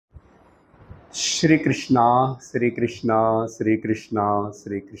Shri Krishna, Shri Krishna, Shri Krishna,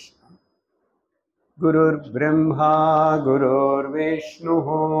 Shri Krishna. Gurur Brahma, Gurur Vishnu,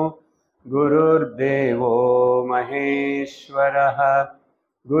 Gurur Devo Maheshwaraha,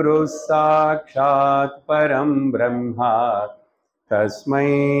 Guru Sakshat Param Brahma,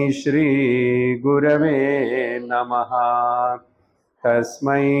 Tasmai Shri Gurave Namaha,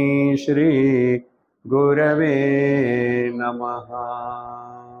 Tasmai Shri Gurave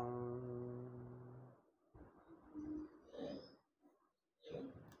Namaha.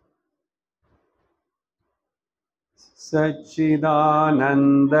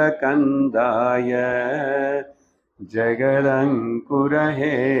 Satchidanandakandaya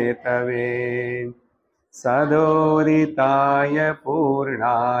Jagadankurahetawe Sadoritaya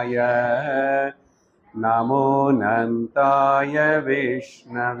Purnaya Namo Nantaya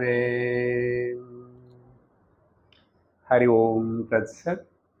Vishnave. Hari Om Tatsat.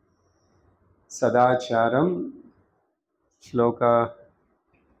 Sadāchāram Sloka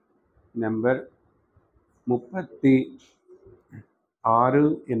number 36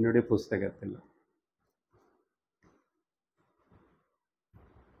 என்னுடைய புஸ்தகத்தில்.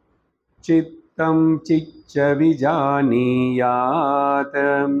 சித்தம் சிச்ச விஜானியாத்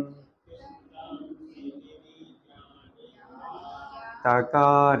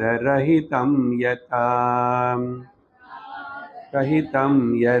தகாரரஹிதம் யதா ரஹிதம்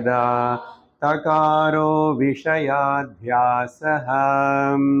யதா தகாரோ விஷயாத்யாஸஹ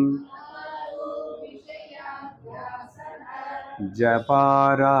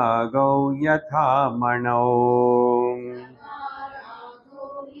ஜபாராகௌ யதா மணௌ.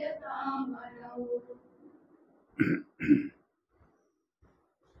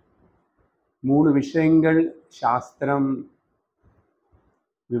 மூணு விஷயங்கள் சாஸ்திரம்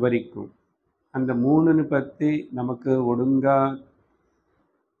விவரிக்கும். அந்த மூணுன்னு பற்றி நமக்கு ஒழுங்கா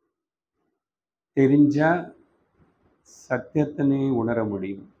தெரிஞ்சா சத்தியத்தினை உணர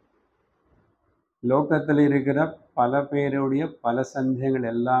முடியும். லோகத்தில் இருக்கிற பல பேருடைய பல சந்தேகங்கள்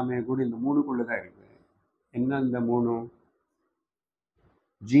எல்லாமே கூட இந்த மூணுக்குள்ள தான் இருக்கு. என்ன அந்த மூணு?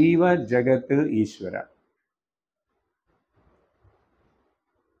 ஜீவ ஜகத்து ஈஸ்வரா.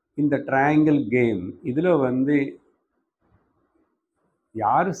 இந்த ட்ரையாங்கிள் கேம் இதில்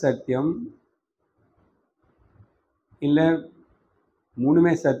யார் சத்தியம் இல்லை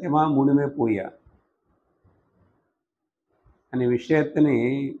மூணுமே சத்தியமா மூணுமே பொய்யா அந்த விஷயத்தினை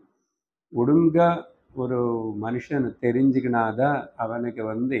ஒழுங்கா ஒரு மனுஷன் தெரிஞ்சுக்கினாதான் அவனுக்கு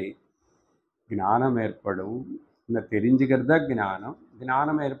ஞானம் ஏற்படும். இந்த தெரிஞ்சுக்கிறதா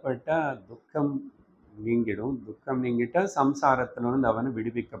ஞானம் ஏற்பட்டால் துக்கம் நீங்கிடும். துக்கம் நீங்கிட்டா சம்சாரத்திலிருந்து அவன்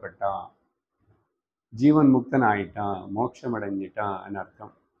விடுவிக்கப்பட்டான், ஜீவன் முக்தன் ஆயிட்டான், மோட்சம் அடைஞ்சிட்டான்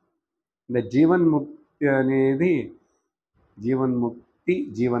அர்த்தம். இந்த ஜீவன் முக்தி అనేది ஜீவன் முக்தி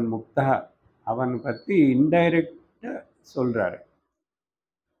ஜீவன் முக்தா அவன் பற்றி இன்டைரக்டாக சொல்கிறாரு.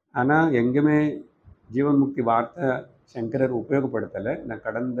 ஆனால் எங்குமே ஜீவன் முக்தி வார்த்தை சங்கரர் உபயோகப்படுத்தலை. நான்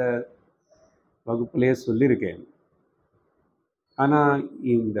கடந்த வகுப்புலேயே சொல்லியிருக்கேன். ஆனால்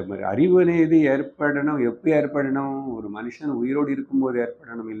இந்த மாதிரி அறிவு అనేది ஏற்படணும். எப்படி ஏற்படணும்? ஒரு மனுஷன் உயிரோடு இருக்கும்போது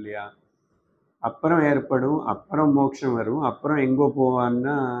ஏற்படணும் இல்லையா? அப்புறம் ஏற்படும், அப்புறம் மோட்சம் வரும், அப்புறம் எங்கோ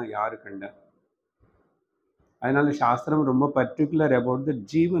போவான்னா யாரு கண்ட? அதனால சாஸ்திரம் ரொம்ப பர்டிகுலர் அபவுட் த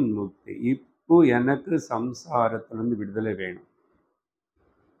ஜீவன் முக்தி. இப்போ எனக்கு சம்சாரத்திலிருந்து விடுதலை வேணும்.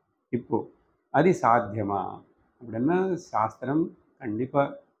 இப்போ அது சாத்தியமா அப்படின்னா சாஸ்திரம்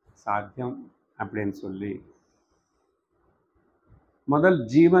கண்டிப்பாக சாத்தியம் அப்படின்னு சொல்லி முதல்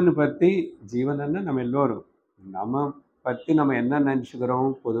ஜீவன் பற்றி, ஜீவன்னா நம்ம எல்லோரும் நம்ம பற்றி நம்ம என்ன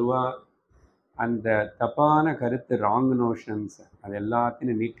நினச்சிக்கிறோம் பொதுவாக அந்த தப்பான கருத்து, ராங் நோஷன்ஸ், அது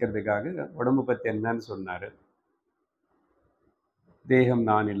எல்லாத்தையும் நீக்கிறதுக்காக உடம்பு பற்றி என்னன்னு சொன்னார். தேகம்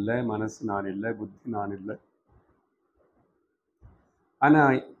நான் இல்லை, மனசு நான் இல்லை, புத்தி நான் இல்லை.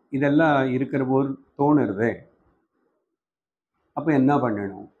 ஆனால் இதெல்லாம் இருக்கிற போது தோணுறதே. அப்போ என்ன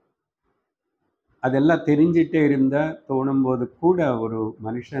பண்ணணும்? அதெல்லாம் தெரிஞ்சிட்டே இருந்தால் தோணும்போது கூட ஒரு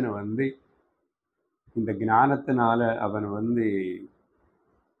மனுஷனை இந்த ஞானத்தினால அவன்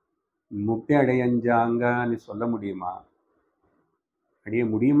முக்தி அடைஞ்சாங்கன்னு சொல்ல முடியுமா? அடைய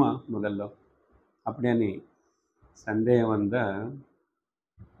முடியுமா? முதல்ல அப்படின்னு சந்தேகம் வந்தால்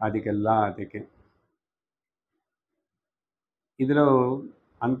அதுக்கு இதில்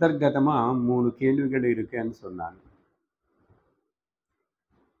அந்தர்கதமாக 3 கேள்விகள் இருக்குன்னு சொன்னாங்க.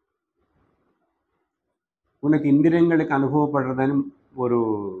 உனக்கு இந்திரியங்களுக்கு அனுபவப்படுறதுன்னு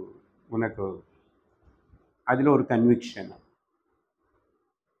உனக்கு அதில் ஒரு கன்விக்ஷன்.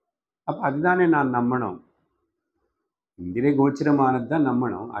 அப்போ அதுதானே நான் நம்பணும். இந்திரிய கோச்சரமானது தான்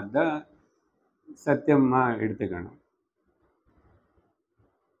நம்பணும். அதுதான் சத்தியமாக எடுத்துக்கணும்.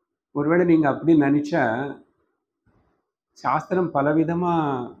 ஒருவேளை நீங்கள் அப்படி நினச்சா சாஸ்திரம்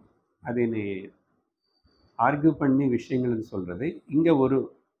பலவிதமாக அதை ஆர்கியூ பண்ணி விஷயங்கள்னு சொல்கிறது. இங்கே ஒரு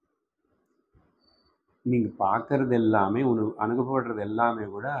நீங்கள் பார்க்கறது எல்லாமே அனுபவப்படுறது எல்லாமே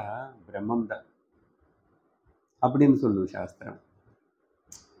கூட பிரம்மம் தான் அப்படின்னு சொல்லும் சாஸ்திரம்.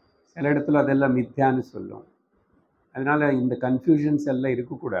 சில இடத்துல அதெல்லாம் மித்யான்னு சொல்லும். அதனால் இந்த கன்ஃபியூஷன்ஸ் எல்லாம்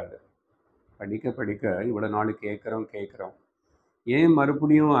இருக்கக்கூடாது. படிக்க படிக்க இவ்வளோ நாள் கேட்குறோம் ஏன்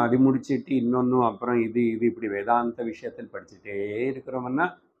மறுபடியும் அது முடிச்சுட்டு இன்னொன்றும் அப்புறம் இது இப்படி வேதாந்த விஷயத்தில் படிச்சுட்டே இருக்கிறோம்னா,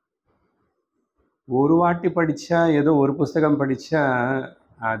 ஒரு வாட்டி படித்தா ஏதோ ஒரு புஸ்தகம் படித்தா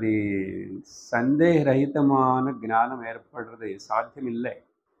அது சந்தேகரகிதமான ஞானம் ஏற்படுறது சாத்தியமில்லை.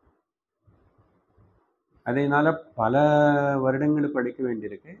 அதனால பல வருடங்கள் படிக்க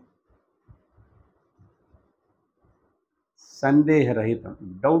வேண்டியிருக்கு. சந்தேகரகிதம்,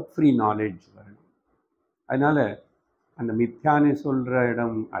 டவுட் ஃப்ரீ நாலேஜ் வரணும். அதனால் அந்த மித்யான்னு சொல்கிற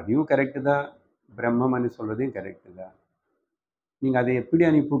இடம் அதையும் கரெக்டு தான், பிரம்மம்னு சொல்கிறதையும் கரெக்டு தான். நீங்கள் அதை எப்படி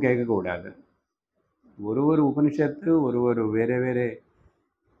அனுப்பி கேட்கக்கூடாது. ஒரு உபனிஷத்து ஒரு வேறு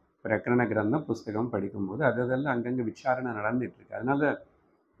பிரகரண கிரந்தம் புஸ்தகம் படிக்கும்போது அதெல்லாம் அங்கங்கே விசாரணை நடந்துகிட்ருக்கு. அதனால்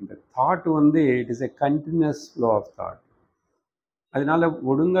இந்த thought it is a continuous flow of thought. அதனால்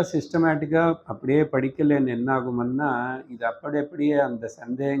ஒழுங்காக சிஸ்டமேட்டிக்காக அப்படியே படிக்கலைன்னு என்ன ஆகும்னா, இது அப்படியே அந்த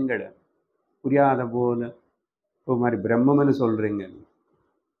சந்தேகங்களை புரியாத போல இப்போ மாதிரி பிரம்மம்னு சொல்கிறீங்க,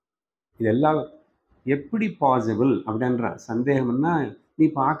 இதெல்லாம் எப்படி பாசிபிள் அப்படின்ற சந்தேகம்னா, நீ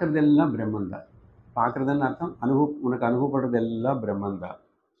பார்க்குறதெல்லாம் பிரம்மந்தான். பார்க்குறதுன்னு அர்த்தம் உனக்கு அனுபவப்படுறது எல்லாம் பிரம்மந்தான்.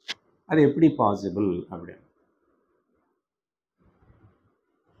 அது எப்படி பாசிபிள் அப்படின்னு.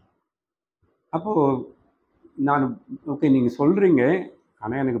 அப்போது நான் ஓகே நீங்கள் சொல்கிறீங்க,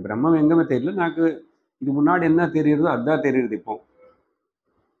 ஆனால் எனக்கு பிரம்மம் எங்கேயுமே தெரியல. எனக்கு இது முன்னாடி என்ன தெரியுறதோ அதுதான் தெரியுது. இப்போ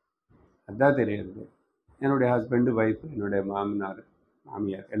அதுதான் தெரியுது. என்னுடைய ஹஸ்பண்டு, ஒய்ஃப், என்னுடைய மாமனார்,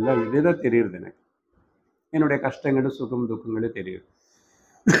 மாமியார் எல்லாம் இதே தான் தெரியுது எனக்கு. என்னுடைய கஷ்டங்களும் சுகம் துக்கங்களும் தெரியுது.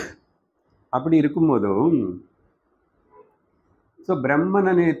 அப்படி இருக்கும்போதும் ஸோ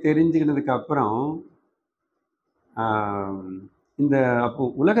பிரம்மனை தெரிஞ்சுக்கினதுக்கு அப்புறம் இந்த அப்போ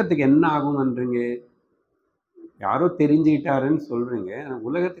உலகத்துக்கு என்ன ஆகும்ன்றீங்க? யாரோ தெரிஞ்சுக்கிட்டாருன்னு சொல்றீங்க,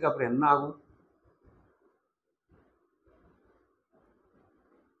 உலகத்துக்கு அப்புறம் என்ன ஆகும்?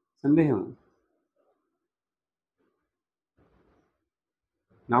 சந்தேகம்.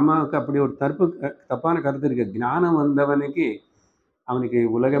 நமக்கு அப்படி ஒரு தப்பான கருத்து இருக்கு. ஞானம் வந்தவனுக்கு அவனுக்கு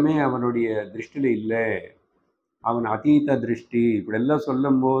உலகமே அவனுடைய திருஷ்டியில் இல்லை, அவன் அதீத திருஷ்டி இப்படியெல்லாம்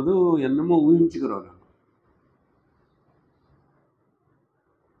சொல்லும் போது என்னமோ ஊகிச்சுக்கிறோம். நம்ம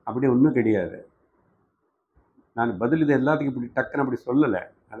அப்படி ஒன்றும் கிடையாது. நான் பதில் இது எல்லாத்துக்கும் இப்படி டக்குன்னு அப்படி சொல்லலை.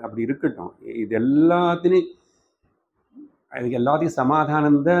 அது அப்படி இருக்கட்டும். இது எல்லாத்தையும்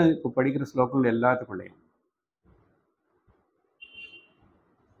சமாதானம் தான் இப்போ படிக்கிற ஸ்லோகங்கள் எல்லாத்துக்குள்ளேயும்.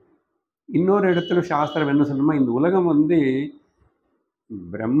 இன்னொரு இடத்துல சாஸ்திரம் என்ன சொல்லணுமா, இந்த உலகம்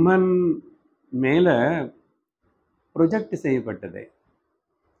பிரம்மன் மேலே ப்ரொஜெக்ட் செய்யப்பட்டது.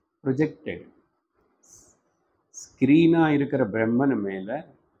 ப்ரொஜெக்டட் ஸ்க்ரீனாக இருக்கிற பிரம்மன் மேலே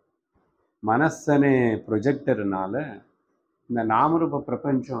மனசனே ப்ரொஜெக்டர்னால இந்த நாமரூப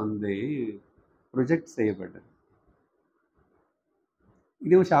பிரபஞ்சம் ப்ரொஜெக்ட் செய்யப்பட்டது.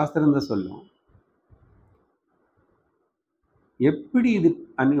 இதுவும் சாஸ்திரம் தான் சொல்லும். எப்படி இது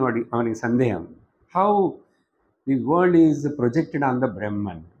அவனுக்கு சந்தேகம், how the world is projected on the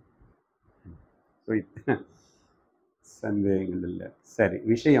பிரம்மன். சந்தேகங்கள் இல்லை. சரி,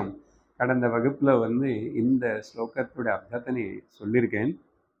 விஷயம் கடந்த வகுப்பில் இந்த ஸ்லோகத்தோட அர்த்தத்தை சொல்லியிருக்கேன்.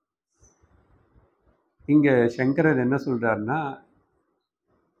 இங்கே சங்கரர் என்ன சொல்கிறாருன்னா,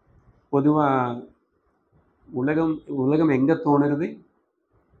 பொதுவாக உலகம் எங்கே தோணுறது?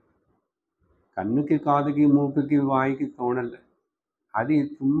 கண்ணுக்கு, காதுக்கு, மூக்குக்கு, வாய்க்கு தோணலை. அது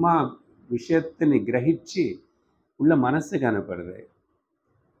சும்மா விஷயத்தை கிரகிச்சு உள்ள மனசுக்கு அனுப்புறது.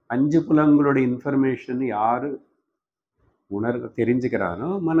 5 புலங்களோட இன்ஃபர்மேஷன் யார் தெரிஞ்சுக்கிறானோ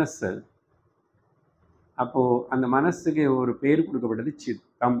மனசு. அப்போது அந்த மனசுக்கு ஒரு பேர் கொடுக்கப்பட்டது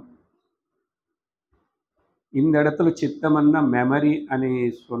சித்தம். இந்த இடத்துல சித்தம்னா மெமரி అని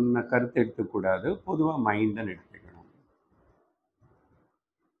சொன்ன கருத்து எடுத்துக்கூடாது, பொதுவாக மைண்டுன்னு எடுத்துக்கணும்.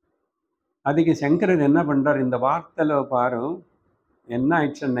 அதுக்கு சங்கரன் என்ன பண்ணுறார், இந்த வார்த்தையில் பாரு என்ன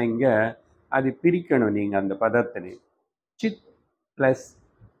ஆயிடுச்சுன்னா, இங்கே அது பிரிக்கணும் நீங்கள் அந்த பதத்தினை. சித் ப்ளஸ்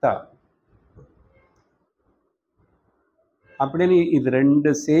த அப்படின்னு இது ரெண்டு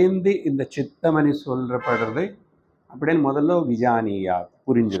சேர்ந்து இந்த சித்தமணி சொல்றப்படுறது அப்படின்னு முதல்ல விஜானியா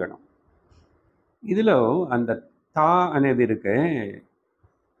புரிஞ்சுக்கணும். இதில் அந்த தா అనేది இருக்கு,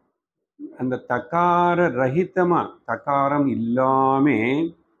 அந்த தகார ரஹிதமா, தகாரம் இல்லாமல்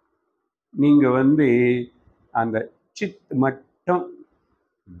நீங்கள் அந்த சித் மட்டும்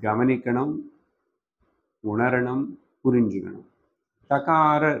கவனிக்கணும், உணரணும், புரிஞ்சுக்கணும்.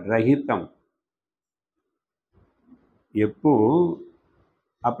 தகார ரஹிதம். எப்போ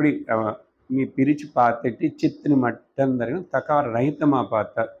அப்படி நீ பிரித்து பார்த்துட்டு சித்துன்னு மட்டும் தரணும். தகார ரஹிதமாக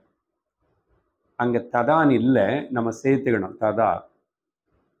பார்த்தா அங்கே ததான்னு இல்லை, நம்ம சேர்த்துக்கணும் ததா.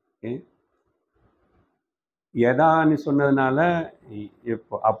 எதான்னு சொன்னதுனால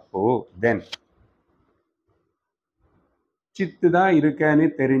எப்போ அப்போ தென் சித்து தான் இருக்கேன்னு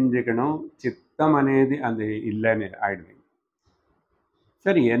தெரிஞ்சுக்கணும். சித்தம் అనేది அது இல்லைன்னு ஆயிடுவீங்க.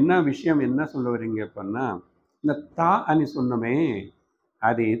 சரி, என்ன விஷயம் என்ன சொல்ல வரீங்க அப்படின்னா, இந்த தா అని சொன்னோமே,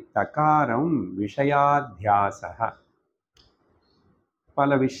 அது தகாரம் விஷயாத்தியாசக.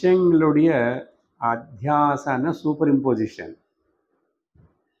 பல விஷயங்களுடைய அத்தியாசன சூப்பர் இம்போசிஷன்.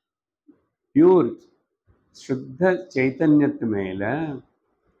 பியூர் சுத்த சைத்தன்யத்து மேல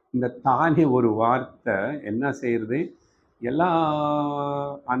இந்த தானே ஒரு வார்த்தை என்ன செய்யறது, எல்லா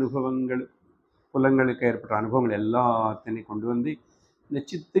அனுபவங்கள், புலங்களுக்கு ஏற்படுற அனுபவங்கள் எல்லாத்தையும் கொண்டு வந்து இந்த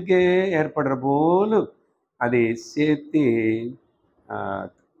சித்துக்கே ஏற்படுற போல அதை சேர்த்து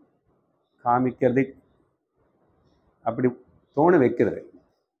காமிக்கிறது, அப்படி தோண வைக்கிறது.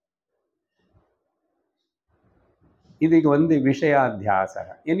 இதுக்கு வந்து விஷயாத்தியாசக.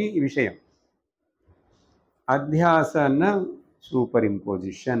 இனி விஷயம் அத்தியாசன சூப்பர்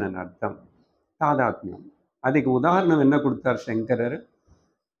இம்போசிஷன் అని அர்த்தம். தாதாத்மியம். அதுக்கு உதாரணம் என்ன கொடுத்தார் சங்கரர்?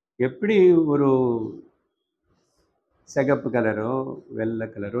 எப்படி ஒரு சிகப்பு கலரோ வெள்ளை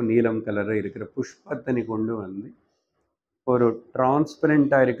கலரோ நீலம் கலரோ இருக்கிற புஷ்பத்தினை கொண்டு வந்து ஒரு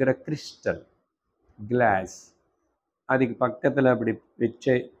டிரான்ஸ்பரண்டாக இருக்கிற கிறிஸ்டல் கிளாஸ் அதுக்கு பக்கத்தில் அப்படி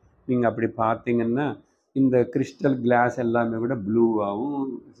வச்சு நீங்கள் அப்படி பார்த்தீங்கன்னா இந்த கிறிஸ்டல் கிளாஸ் எல்லாமே கூட ப்ளூவாகவும்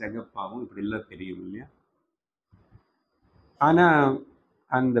சிகப்பாகவும் இப்படிலாம் தெரியும் இல்லையா? ஆனால்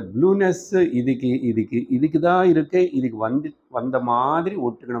அந்த ப்ளூனஸ் இதுக்கு தான் இருக்கு, இதுக்கு வந்த மாதிரி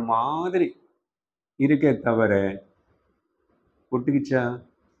ஒட்டுக்கிற மாதிரி இருக்கே தவிர ஒட்டுக்கிச்சா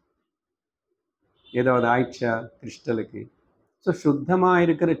ஏதாவது ஆயிடுச்சா கிறிஸ்டலுக்கு? ஸோ சுத்தமாக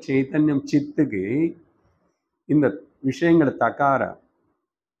இருக்கிற சைத்தன்யம் சித்துக்கு இந்த விஷயங்களை தக்கார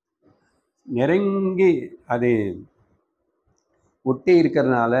நெருங்கி அது ஒட்டி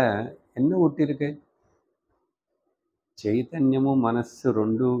இருக்கிறதுனால என்ன ஒட்டி இருக்கு? చైతన్యము మనస్సు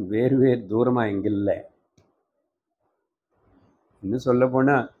రెండు వేరు దూరமாக எங்கில்லை. இன்னும் சொல்ல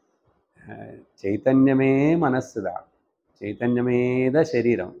போனால் చైతన్యமே மனசு தான், చైతన్యமே தான்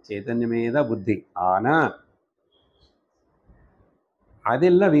சரீரம், చైతన్యமே தான் புத்தி. ஆனால்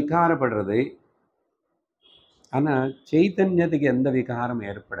அதெல்லாம் விகாரப்படுறது. ஆனால் చైతన్யத்துக்கு எந்த விகாரம்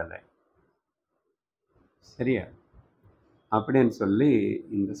ஏற்படலை. சரியா? அப்படின்னு சொல்லி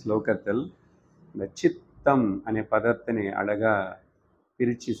இந்த ஸ்லோகத்தில் இந்த சித்தம் அనే பதத்தினை அழகா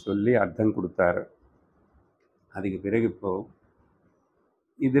பிரித்து சொல்லி அர்த்தம் கொடுத்தாரு. அதுக்கு பிறகு இப்போ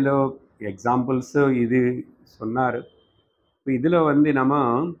இதில் எக்ஸாம்பிள்ஸு இது சொன்னார். இப்போ இதில் வந்து நம்ம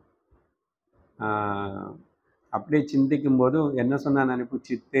அப்படியே சிந்திக்கும் போது என்ன சொன்ன நினைப்பு,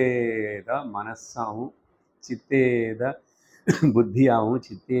 சித்தேதா மனசாகவும் சித்தேதா புத்தியாகவும்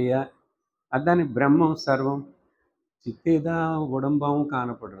சித்தேயா அதானே பிரம்மம் சர்வம், சித்தேதான் உடம்பாகவும்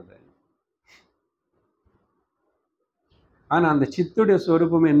காணப்படுறது. ஆனால் அந்த சித்துடைய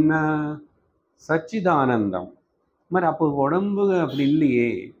ஸ்வரூபம் என்ன? சச்சிதானந்தம். மாதிரி அப்போ உடம்பு அப்படி இல்லையே.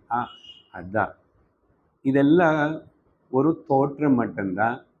 அதுதான் இதெல்லாம் ஒரு தோற்றம்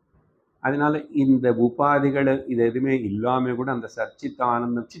மட்டும்தான். அதனால இந்த உபாதிகள் இது எதுவுமே இல்லாமல் கூட அந்த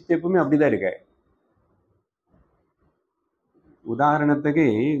சச்சிதானந்தம் சித்து எப்பவுமே அப்படிதான் இருக்க. உதாரணத்துக்கு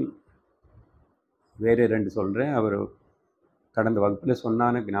வேறு ரெண்டு சொல்கிறேன். அவர் கடந்த வகுப்பில்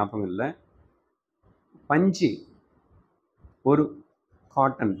சொன்னான்னு ஞாபகம் இல்லை. பஞ்சு, ஒரு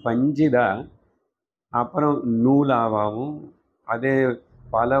காட்டன் பஞ்சு தான், அப்புறம் நூலாகவும் அதே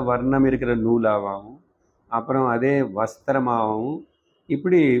பல வர்ணம் இருக்கிற நூலாகவும் அப்புறம் அதே வஸ்திரமாகவும்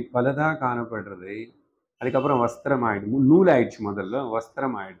இப்படி பலதாக காணப்படுறது. அதுக்கப்புறம் வஸ்திரம் ஆகிடுச்சு, நூல் ஆயிடுச்சு, முதல்ல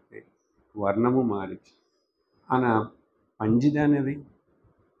வஸ்திரம் ஆயிடுச்சு, வர்ணமும் மாறிடுச்சு. ஆனால் பஞ்சு தானே, அது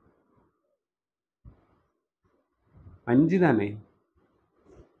பஞ்சு தானே.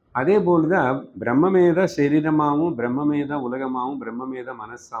 அதே போல் தான் பிரம்மமே தான் சரீரமாகவும் பிரம்மமே தான் உலகமாகவும் பிரம்மமே தான்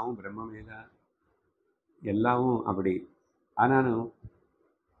மனசாகவும் பிரம்மமே தான் எல்லாமும் அப்படி. ஆனாலும்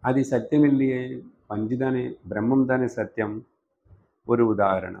அது சத்தியம் இல்லையே, பஞ்சு தானே, பிரம்மம் தானே சத்தியம். ஒரு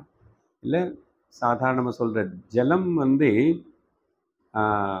உதாரணம் இல்லை, சாதாரணமாக சொல்கிற ஜலம் வந்து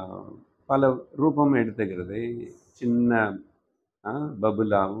பல ரூபம் எடுத்துக்கிறது. சின்ன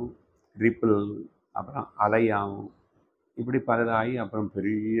பபுலாகவும் ரிப்பிள், அப்புறம் அலையாகவும் இப்படி பலதாகி அப்புறம்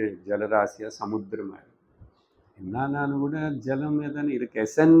பெரிய ஜலராசியாக சமுத்திரமாக என்னாலும் கூட ஜலமே தானே இருக்கு.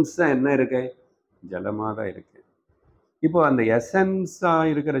 எசன்ஸாக என்ன இருக்கு? ஜலமாக தான் இருக்கு. இப்போ அந்த எசன்ஸாக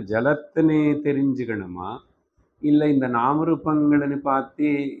இருக்கிற ஜலத்தினே தெரிஞ்சுக்கணுமா, இல்லை இந்த நாமரூபங்களன்னு பார்த்து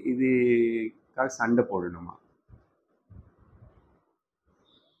இதுக்காக சண்டை போடணுமா?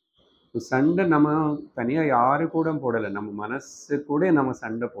 சண்டை நம்ம தனியாக யாரு கூட போடலை, நம்ம மனசு கூட நம்ம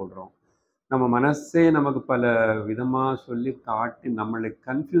சண்டை போடுறோம். நம்ம மனசே நமக்கு பல விதமாக சொல்லி காட்டி நம்மளை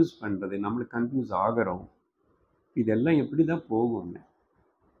கன்ஃபியூஸ் பண்ணுறது, நம்மளுக்கு கன்ஃபியூஸ் ஆகிறோம். இதெல்லாம் எப்படி தான் போகும்னு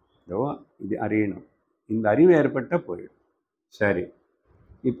இதோ இது அறியணும். இந்த அறிவு ஏற்பட்டால் போயிடும். சரி,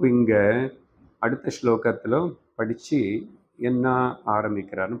 இப்போ இங்கே அடுத்த ஸ்லோகத்தில் படித்து என்ன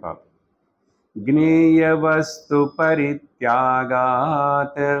ஆரம்பிக்கிறான்னு பார்ப்போம். ஜ்ஞேய வஸ்து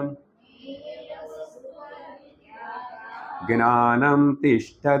பரித்யாகாத் ஞானம்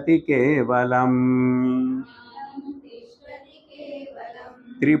திஷ்டதி கேவலம்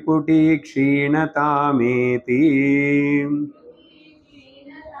त्रिपुटी क्षीणतामेति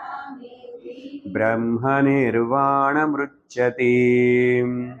ब्रह्मनिर्वाणमुच्यते.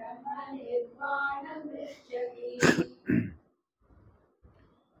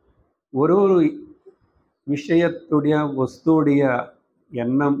 ஒரு விஷயத்துடைய வஸ்துடைய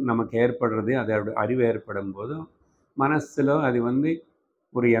எண்ணம் நமக்கு ஏற்படுறது, அதோட அறிவு ஏற்படும் போது மனசில் அது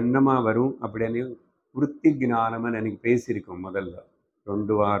ஒரு எண்ணமாக வரும். அப்படின்னு விருத்தி ஞானம்னு எனக்கு பேசியிருக்கோம் முதல்ல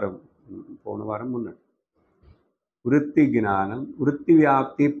 2 வாரம், போன வாரம் முன்னாடி. விருத்தி ஞானம், விருத்தி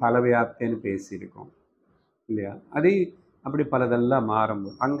வியாப்தி, பல வியாப்தின்னு பேசியிருக்கோம் இல்லையா? அது அப்படி பலதெல்லாம்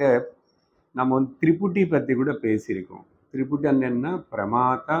மாறும்போது அங்கே நம்ம திரிபுட்டி பற்றி கூட பேசியிருக்கோம். திரிபுட்டி என்னன்னா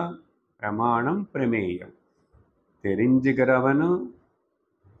பிரமாதா, பிரமாணம், பிரமேயம். தெரிஞ்சுக்கிறவனும்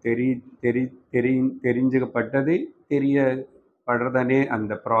தெரிஞ்சுக்கப்பட்டது தெரியப்படுறதனே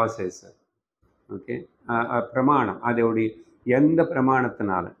அந்த ப்ராசஸ். ஓகே, பிரமாணம் அதோடைய எந்த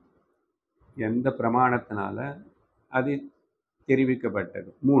பிரமாணத்தினால அது தெரிவிக்கப்பட்டது.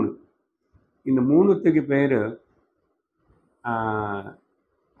 3. இந்த 3த்துக்கு பேர்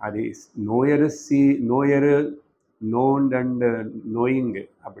அது நோயரு நோண்ட் அண்ட் நோயிங்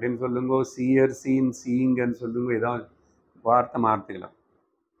அப்படின்னு சொல்லுங்க, சீயர் சீன் சீயிங்கன்னு சொல்லுங்க, ஏதாவது வார்த்தை மாற்றிக்கலாம்.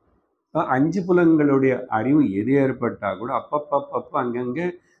 5 புலங்களுடைய அறிவு எது ஏற்பட்டால் கூட அப்பப்போ அங்கங்கே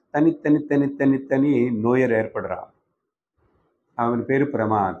தனி நோயர் ஏற்படுறா. அவன் பேர்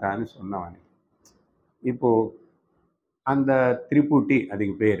பிரமாதான்னு சொன்னவன். இப்போ அந்த திரிபுட்டி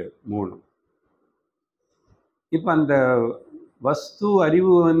அதுக்கு பேர் 3. இப்போ அந்த வஸ்து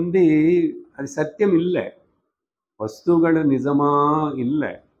அறிவு அது சத்தியம் இல்லை, வஸ்துகள் நிஜமா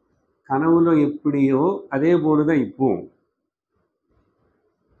இல்லை. கனவுல எப்படியோ அதே போலதான் இப்போ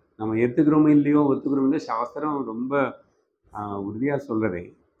நம்ம ஏற்றுக்கிறோமோ இல்லையோ, ஒத்துக்கிறோம் இல்லையோ, சாஸ்திரம் ரொம்ப உறுதியாக சொல்கிறதே,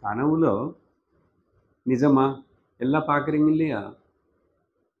 கனவுல நிஜமா எல்லாம் பார்க்குறீங்க இல்லையா?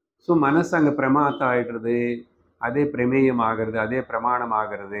 ஸோ மனசு அங்கே பிரமாத்தம் ஆகிடுறது, அதே பிரமேயம் ஆகிறது, அதே பிரமாணம்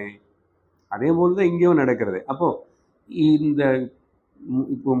ஆகிறது. அதே போல் தான் இங்கேயும் நடக்கிறது. அப்போது இந்த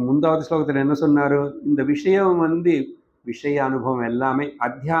இப்போ முந்தாவது ஸ்லோகத்தில் என்ன சொன்னார்? இந்த விஷயம் விஷய அனுபவம் எல்லாமே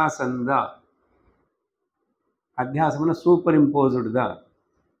அத்தியாசம்தான். அத்தியாசம்னா சூப்பர் இம்போஸ்டு தான்.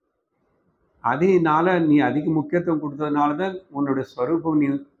 அதனால நீ அதிக முக்கியத்துவம் கொடுத்ததுனால தான் உன்னுடைய ஸ்வரூபம் நீ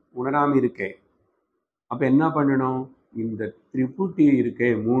உணராமல் இருக்கே. அப்போ என்ன பண்ணணும்? இந்த திரிபுட்டி இருக்கே,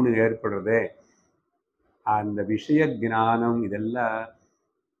 3 ஏற்படுறது, அந்த விஷய ஞானம் இதெல்லாம்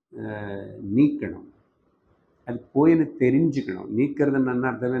நீக்கணும். அது போயின்னு தெரிஞ்சுக்கணும். நீக்கிறது என்ன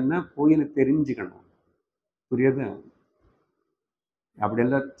அர்த்தம்? என்ன? போயின்னு தெரிஞ்சுக்கணும். புரியுது?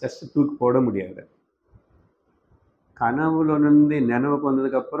 அப்படியெல்லாம் ஜஸ்ட் தூக்கி போட முடியாது. கனவுல நினைவுக்கு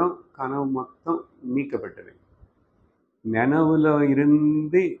வந்ததுக்கப்புறம் கனவு மொத்தம் நீக்கப்பட்டது. நினைவுல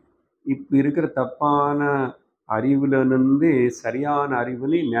இருந்து இப்போ இருக்கிற தப்பான அறிவுல சரியான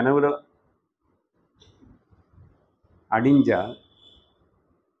அறிவுல நினைவுல அடிஞ்சா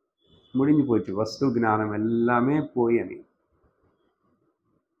முடிஞ்சு போச்சு. வஸ்து ஞானம் எல்லாமே போய் அணி.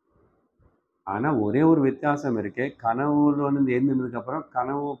 ஆனால் ஒரே ஒரு வித்தியாசம் இருக்கு. கனவுல எழுந்ததுக்கப்புறம்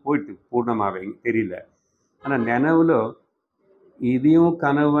கனவு போயிட்டு பூர்ணமாகவே தெரியல. ஆனால் நினைவுல இதையும்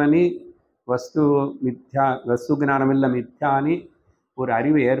கனவனி வஸ்து ஞானம் இல்லை மித்யானி ஒரு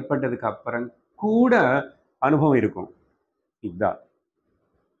அறிவு ஏற்பட்டதுக்கு அப்புறம் கூட அனுபவம் இருக்கும். இதுதான்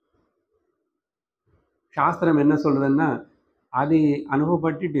சாஸ்திரம் என்ன சொல்றதுன்னா, அது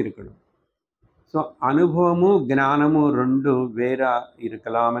அனுபவப்பட்டுட்டு இருக்கணும். ஸோ அனுபவமும் ஞானமும் 2 வேறா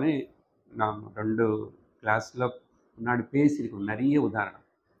இருக்கலாம்னு நாம் 2 கிளாஸில் முன்னாடி பேசியிருக்கோம். நிறைய உதாரணம்.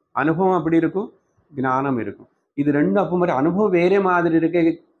 அனுபவம் அப்படி இருக்கும், ஞானம் இருக்கும். இது 2 அப்போ மாதிரி அனுபவம் வேறே மாதிரி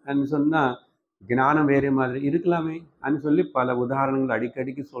இருக்குன்னு சொன்னால் ஞானம் வேறே மாதிரி இருக்கலாமே அப்படின்னு சொல்லி பல உதாரணங்கள்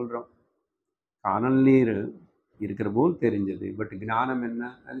அடிக்கடிக்கு சொல்கிறோம். காணல் நீர் இருக்கிற போல் தெரிஞ்சது, பட் ஞானம் என்ன?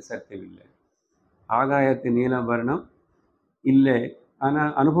 அது சத்தியம் இல்லை. ஆகாயத்து நீலம் வர்ணம் இல்லை,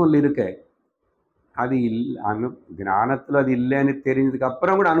 ஆனால் அனுபவம் இருக்க. அது ஞானத்தில் அது இல்லைன்னு தெரிஞ்சதுக்கு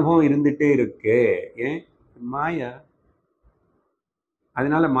அப்புறம் கூட அனுபவம் இருந்துகிட்டே இருக்கு. ஏன்? மாயா.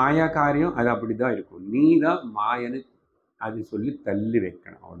 அதனால மாயா காரியம் அது அப்படி தான் இருக்கும். நீ தான் மாயன்னு அது சொல்லி தள்ளி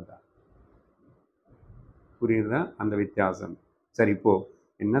வைக்கணும், அவ்வளோதான். புரியுதா அந்த வித்தியாசம்? சரி, இப்போ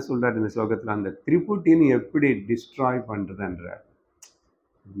என்ன சொல்றாரு இந்த ஸ்லோகத்தில்? அந்த திரிபுட்டின்னு எப்படி டிஸ்ட்ராய் பண்ணுறதுன்ற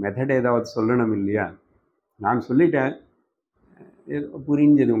மெத்தட் ஏதாவது சொல்லணும் இல்லையா? நான் சொல்லிட்டேன்,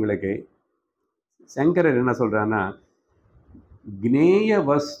 புரிஞ்சது உங்களுக்கு. சங்கரர் என்ன சொல்றாருன்னா, க்னேய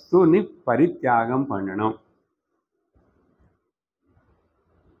வஸ்துன்னு பரித்தியாகம் பண்ணணும்.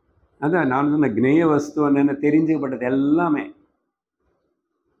 அதான் நான் சொன்ன க்னேய வஸ்து என்னென்ன தெரிஞ்சுக்கப்பட்டது எல்லாமே,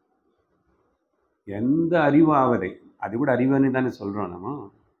 எந்த அறிவாவது, அது கூட அறிவுன்னு தானே சொல்கிறோம் நம்ம.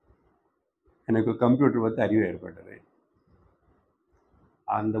 எனக்கு கம்ப்யூட்டர் பற்றி அறிவு ஏற்பட்டது,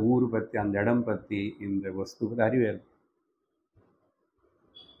 அந்த ஊர் பற்றி, அந்த இடம் பற்றி, இந்த வஸ்து பற்றி அறிவு ஏற்படும்,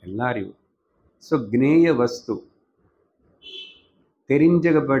 எல்லா அறிவும். ஸோ க்னேய வஸ்து,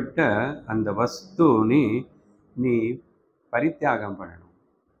 தெரிஞ்சப்பட்ட அந்த வஸ்துன்னு நீ பரித்தியாகம் பண்ணணும்.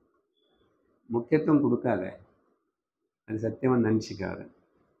 முக்கியத்துவம் கொடுக்காத, அது சத்தியமாக நினச்சிக்காத.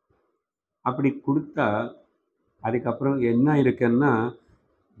 அப்படி கொடுத்தா அதுக்கப்புறம் என்ன இருக்குன்னா,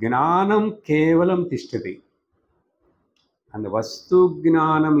 ஞானம் கேவலம் திஷ்டதி. அந்த வஸ்து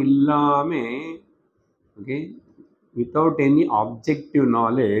ஞானம் இல்லாமல், okay, without any objective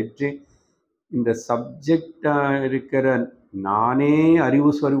knowledge, இந்த சப்ஜெக்டாக இருக்கிற நானே அறிவு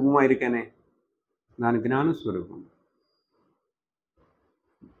ஸ்வரூபமாக இருக்கேனே, நான் ஞானஸ்வரூபம்.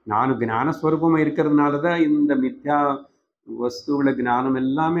 நான் ஞானஸ்வரூபமாக இருக்கிறதுனால தான் இந்த மித்யா வஸ்துவில் ஞானம்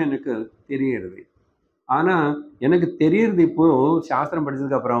எல்லாமே எனக்கு தெரிகிறது. ஆனால் எனக்கு தெரியறது இப்போது சாஸ்திரம்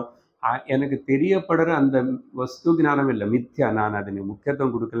படித்ததுக்கப்புறம் எனக்கு தெரியப்படுற அந்த வஸ்து ஞானம் இல்லை, மித்யா. நான் அதுக்கு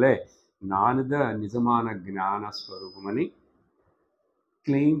முக்கியத்துவம் கொடுக்கல. நான் தான் நிஜமான ஞானஸ்வரூபம்னு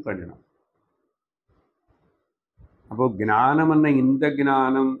கிளைம் பண்ணணும். அப்போது ஞானம் என்ன, இந்த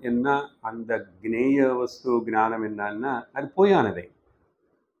ஞானம் என்ன, அந்த க்னேய வஸ்து ஞானம் என்னன்னா அது பொய்யானதே.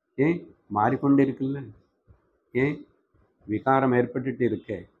 ஏன்? மாறிக்கொண்டே இருக்குல்ல. ஏன்? விகாரம் ஏற்பட்டுட்டு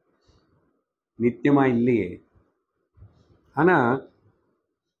இருக்கே, நித்தியமா இல்லையே. ஆனால்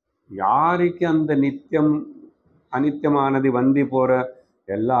யாருக்கு அந்த நித்தியம் அனித்தியமானது வந்து போகிற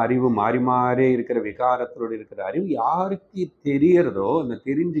எல்லா அறிவும் மாறி மாறி இருக்கிற விகாரத்தோடு இருக்கிற அறிவு யாருக்கு தெரியறதோ, அந்த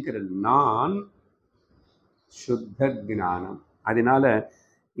தெரிஞ்சுக்கிற நான் சுத்த ஞானம். அதனால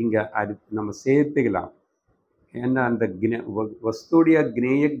இங்கே அது நம்ம சேர்த்துக்கலாம். ஏன்னா அந்த வஸ்துடைய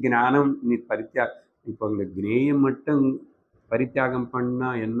க்னேய ஞானம் நீ இப்போ இந்த க்னேயம் மட்டும் பரித்தியாகம்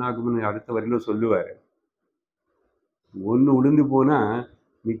பண்ணால் என்னாகும்னு அடுத்த வரையிலும் சொல்லுவார். ஒன்று உளுந்து போனால்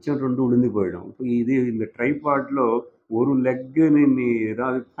மிச்சம் 2 உளுந்து போயிடும். இப்போ இது இந்த ட்ரைபாட்டில் ஒரு லெக்குன்னு நீ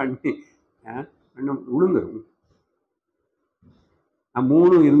ஏதாவது பண்ணி உளுந்துடும்.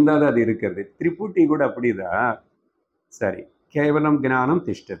 3 இருந்தால் அது இருக்கிறது. திரிபுட்டி கூட அப்படிதான். சரி, கேவலம் ஞானம்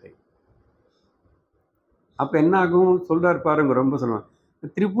திஷ்டத்தை. அப்போ என்ன ஆகும் சொல்றார் பாருங்க, ரொம்ப சொல்லுவாங்க.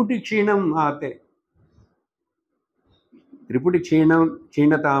 திரிபுட்டி க்ஷீணம் ஆத்தே, திரிபுட்டி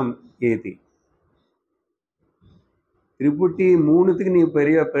க்ஷீணதாம் ஏதி. திரிபுட்டி 3த்துக்கு நீ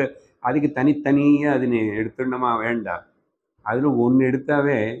பெரிய அதுக்கு தனித்தனியாக அது நீ எடுத்துடணுமா? வேண்டாம். அதில் ஒன்று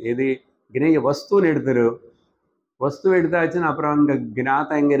எடுத்தாவே எது க்னேய வஸ்துன்னு எடுத்துரு. வஸ்து எடுத்தாச்சுன்னு அப்புறம் அங்கே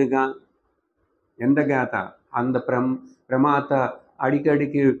ஞாத்தா எங்கே இருக்கான்? எந்த ஞாத்தா? அந்த பிரமாத்தா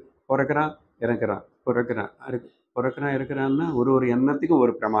அடிக்கடிக்கு பிறக்கிறான் இறக்குறான், பிறக்கிறான் இருக்கிறான்னா ஒரு எண்ணத்துக்கும்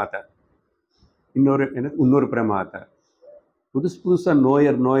ஒரு பிரமாத்தா, இன்னொரு பிரமாத்தா, புதுசாக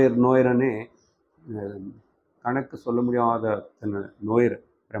நோயர்னே கணக்கு சொல்ல முடியாத நோயர்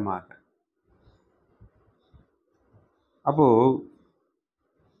பிரமாத்தா. அப்போது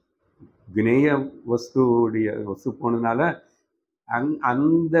க்னேய வஸ்து போனதுனால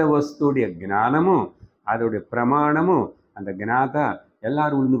அந்த வஸ்துடைய ஞானமும் அதோடைய பிரமாணமும் அந்த ஞாத்தா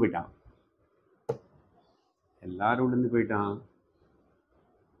எல்லாரும் விழுந்து போயிட்டான்.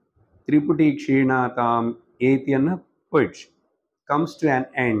 திரிபுட்டி க்ஷீணாதாம் ஏத்தியன்னு போயிடுச்சு. Comes to an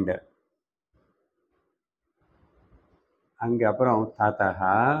end. அங்கே அப்புறம்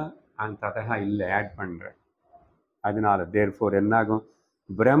ததஹா, அந்த ததஹா இல்லை, ஆட் பண்ணுறேன். அதனால தேர்ஃபோர் என்னாகும்?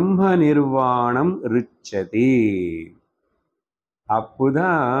 பிரம்ம நிர்வாணம் ருச்சதி.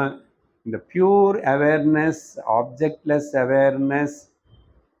 அப்போதான் இந்த பியூர் அவேர்னஸ், ஆப்ஜெக்ட்லெஸ் அவேர்னஸ்,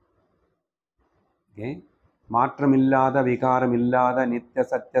 மாற்றம் இல்லாத விகாரம் இல்லாத நித்திய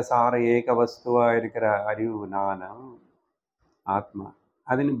சத்தியசார ஏக வஸ்துவாக இருக்கிற அறிவு நானும் ஆத்மா,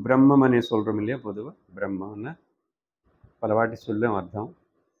 அதுன்னு பிரம்மன்னு சொல்கிறோம் இல்லையா? பொதுவாக பிரம்மன்னு பல வாட்டி சொல்லும் அர்த்தம்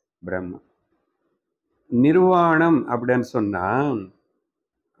பிரம்ம. நிர்வாணம் அப்படின்னு சொன்னால்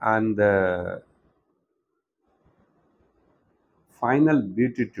அந்த ஃபைனல்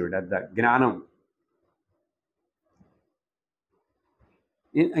பியூட்டிடியூட், அந்த ஞானம்,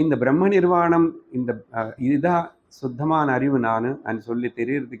 இந்த பிரம்ம நிர்வாணம் இந்த இதுதான் சுத்தமான அறிவு நான் சொல்லி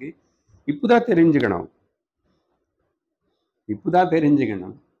தெரியறதுக்கு இப்போதான்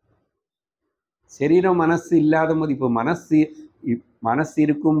தெரிஞ்சுக்கணும். சரீரம் மனசு இல்லாத போது, இப்போ மனசு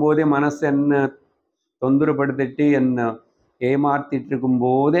இருக்கும்போதே மனசு என்ன தொந்தரப்படுத்திட்டு என்ன ஏமாத்திட்டு இருக்கும்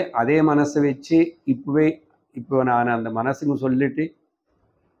போதே அதே மனசை வச்சு இப்போ நான் அந்த மனசுக்கு சொல்லிட்டு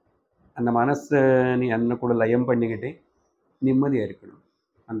அந்த மனசை நீ என்ன கூட லயம் பண்ணிக்கிட்டு நிம்மதியாக இருக்கணும்.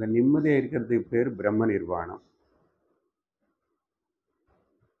 அந்த நிம்மதியாக இருக்கிறதுக்கு பேர் பிரம்ம நிர்வாணம்.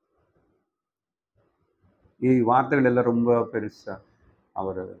 வார்த்தைகள் எல்லாம் ரொம்ப பெருசா.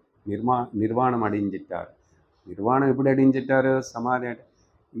 அவர் நிர்வாணம் அடைஞ்சிட்டார். நிர்வாணம் எப்படி அடைஞ்சிட்டாரு? சமாதி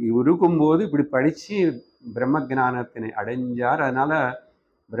இருக்கும்போது இப்படி படிச்சு பிரம்ம ஜானத்தினை அடைஞ்சார். அதனால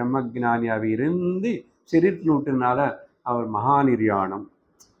பிரம்ம ஜானியாக இருந்து சரீரத்தில் விட்டுனால அவர் மகா நிர்வாணம்.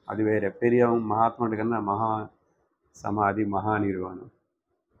 அது வேற. பெரியவங்க மகாத்மாட்டுக்குன்னா மகா சமாதி, மகா நிர்வாணம்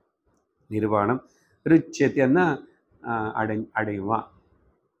ருச்சத்தின்னா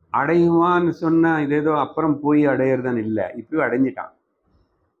அடைவான்னு சொன்னா இது ஏதோ அப்புறம் போய் அடையிறதுன்னு இல்லை. இப்பயும் அடைஞ்சிடுவான்.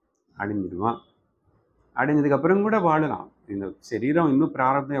 அடைஞ்சதுக்கு அப்புறம் கூட வாழலாம். இந்த சரீரம் இன்னும்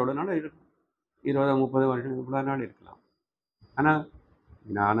பிராரப்தம் எவ்வளோ நாள் இருக்கும், 20-30 வருஷம் இவ்வளோ நாள் இருக்கலாம். ஆனால்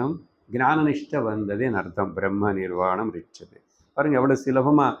ஞானநிஷ்டை வந்ததேன்னு அர்த்தம். பிரம்ம நிர்வாணம் ரிச்சது. பாருங்க எவ்வளோ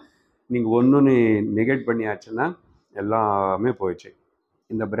சுலபமாக நீங்கள் ஒன்று நெகேட் பண்ணியாச்சுன்னா எல்லாமே போயிடுச்சு.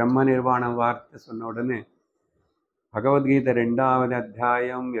 இந்த பிரம்ம நிர்வாணம் வார்த்தை சொன்ன உடனே பகவத்கீதை 2வது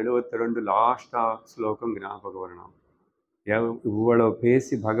அத்தியாயம் 72 லாஸ்டா ஸ்லோகம் ஞாபகம் வரணும். இவ்வளோ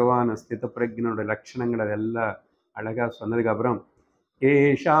பேசி பகவான் ஸ்தித பிரஜனோட லட்சணங்கள் அதெல்லாம் அழகாக சொன்னதுக்கப்புறம்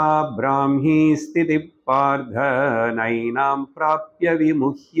ஏஷா பிராமி ஸ்திதி பார்த்த நைனாம் பிராப்ய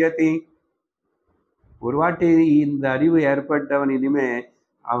விமுஹ்யதி. ஒரு வாட்டி இந்த அறிவு ஏற்பட்டவன் இனிமே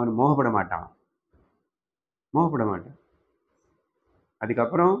அவன் மோகப்பட மாட்டான்.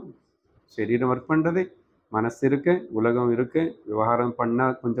 அதுக்கப்புறம் சரீரம் ஒர்க் பண்ணுறது, மனசு இருக்கு, உலகம் இருக்கு, விவகாரம்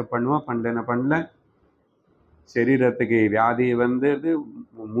பண்ணால் கொஞ்சம் பண்ணுவான், பண்ணல. சரீரத்துக்கு வியாதி வந்துடுது,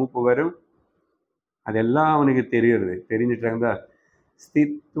 மூப்பு வரும், அதெல்லாம் அவனுக்கு தெரிஞ்சிட்டாங்க.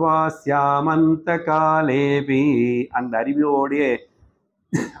 ஸ்தித்வா ஸ்யாமந்த காலேபி, அந்த அறிவோடைய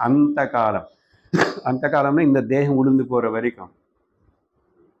அந்த காலம்னா இந்த தேகம் உளுந்து போற வரைக்கும்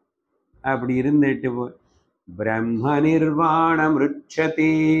அப்படி இருந்துட்டு பிரம்ம நிர்வாணம்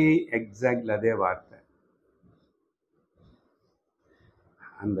ருச்சதி. எக்ஸாக்ட்லி அதே வார்த்தை.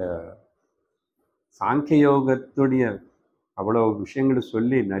 அந்த சாங்கிய யோகத்துடைய அவ்வளோ விஷயங்களை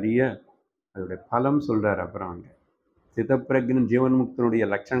சொல்லி நிறைய அதோடைய பலம் சொல்றார். அப்புறம் அங்கே சிதப்பிரஜன் ஜீவன் முக்தனுடைய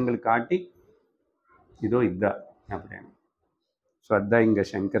லட்சணங்கள் காட்டி இதோ இதுதான் அப்படின்னு. ஸோ அதான் இங்கே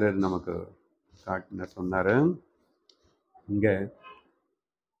சங்கரர் நமக்கு காட்டின சொன்னார். இங்கே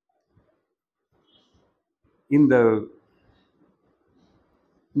இந்த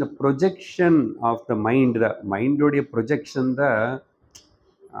ப்ரொஜெக்ஷன் ஆஃப் த மைண்டோடைய ப்ரொஜெக்ஷன் தான்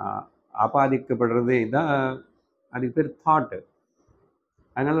ஆபாதிக்கப்படுறது தான். அதுக்கு பேர் தாட்டு.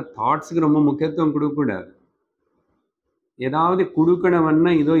 அதனால தாட்ஸுக்கு ரொம்ப முக்கியத்துவம் கொடுக்கக்கூடாது. ஏதாவது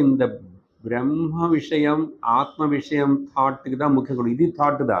கொடுக்கணும்னா இதோ இந்த பிரம்ம விஷயம், ஆத்ம விஷயம் தாட்டுக்கு தான் முக்கியம் கொடுக்கும். இது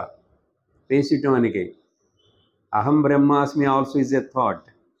தாட்டு தான் பேசிட்டோம் அன்னைக்கு. அகம் பிரம்மாஸ்மி also is a thought.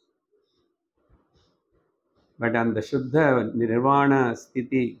 But அந்த சுத்த நிர்வாண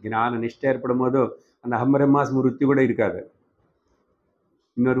ஸ்திதி ஞான நிஷ்டை ஏற்படும் போதோ அந்த அகம் பிரம்மாஸ்மி விருத்தி கூட இருக்காது.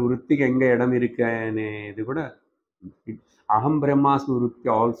 இன்னொரு விருத்திக்கு எங்கே இடம் இருக்குன்னு இது கூட அகம் பிரம்மாஸ்மி விருத்தி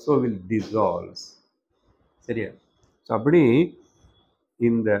ஆல்சோ வில் டிசால்வ்ஸ். சரியா? ஸோ அப்படி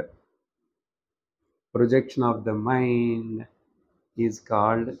இந்த projection of the mind is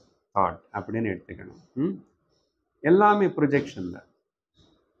called thought அப்படின்னு எடுத்துக்கணும். எல்லாமே ப்ரொஜெக்ஷன் தான்.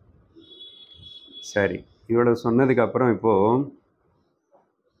 சரி, இவ்வளவு சொன்னதுக்கு அப்புறம் இப்போ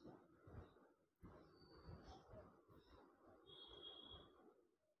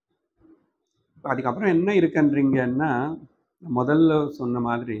அதுக்கப்புறம் என்ன இருக்குன்றீங்கன்னா, முதல்ல சொன்ன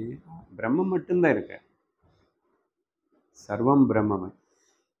மாதிரி பிரம்மம் மட்டும்தான் இருக்கு. சர்வம் பிரம்மம்.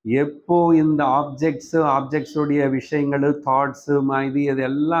 எப்போ இந்த ஆப்ஜெக்ட்ஸோடைய விஷயங்கள், தாட்ஸு, இது இது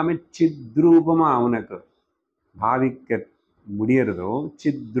எல்லாமே சித்ரூபமாக அவனுக்கு பாவிக்க முடியறதோ,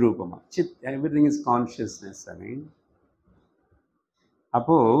 சித்ரூபமா, எவ்ரிதிங் இஸ் கான்ஷியஸ்னஸ்.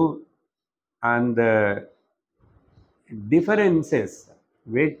 அப்போ அந்த டிஃபரன்சஸ்,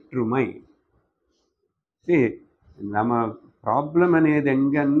 வேற்றுமை. நம்ம ப்ராப்ளம் అనేది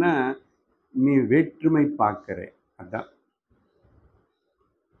எங்கன்னா நீ வேற்றுமை பார்க்கிற. அதான்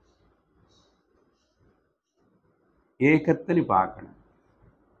ஏகத்தை நீ பார்க்கணும்.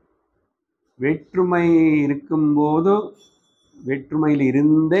 வேற்றுமை இருக்கும்போது வேற்றுமையில்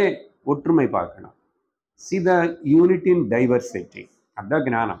இருந்தே ஒற்றுமை பார்க்கணும். See the unity in diversity. அதுதான்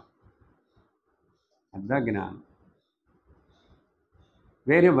ஞானம். அதுதான் ஞானம்.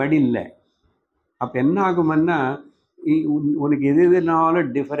 வேற வழி இல்லை. அப்போ என்ன ஆகும்னா, உனக்கு எது எதுனாலும்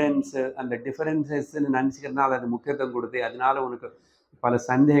டிஃபரன்ஸு, அந்த டிஃபரன்சஸ்ன்னு நினச்சிக்கிறதுனால அது முக்கியத்துவம் கொடுத்து, அதனால உனக்கு பல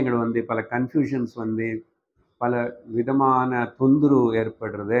சந்தேகங்கள் வந்து, பல கன்ஃபியூஷன்ஸ் வந்து, பல விதமான தொந்தரவு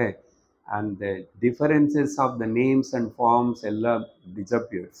ஏற்படுறது. அந்த differences of the names and forms எல்லாம்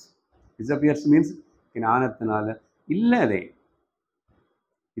டிஸப்பியர்ஸ். டிஸப்பியர்ஸ் மீன்ஸ் ஞானத்தினால இல்லை. அதே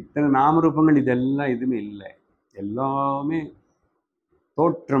இத்தனை நாமரூபங்கள் இதெல்லாம் எதுவுமே இல்லை. எல்லாமே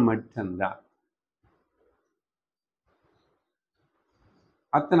தோற்றம் மட்டும்தான்.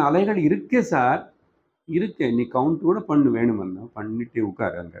 அத்தனை அலைகள் இருக்கே சார், இருக்கு. நீ கவுண்ட் கூட பண்ணு, வேணுமன்னா பண்ணிட்டு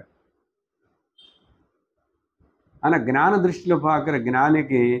உட்காரு அங்க. ஆனா ஞான திருஷ்டியில பார்க்குற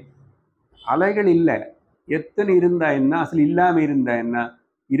ஞானிக்கு அலைகள் இல்லை. எத்தனை இருந்தா என்ன, அசல் இல்லாம இருந்தா என்ன?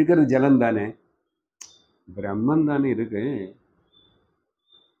 இருக்கிறது ஜலம் தானே, பிரம்மன் தானே இருக்கு.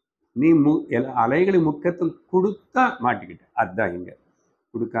 நீ அலைகளுக்கு முக்கியத்துவம் கொடுத்தா மாட்டிக்கிட்ட. அதுதான் இங்க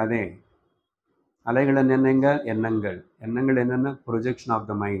கொடுக்காதே. அலைகள் என்னென்னங்க? எண்ணங்கள். எண்ணங்கள் என்னென்ன? Projection of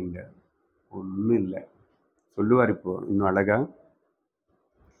the mind. ஒன்றும் இல்லை. சொல்லுவார் இப்போ இன்னும் அழகா.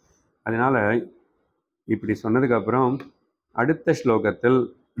 அதனால இப்படி சொன்னதுக்கு அப்புறம் அடுத்த ஸ்லோகத்தில்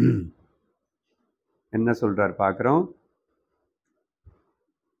என்ன சொல்றார் பார்க்குறோம்.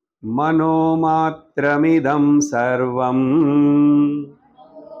 மனோமாத்திரமிதம் சர்வம்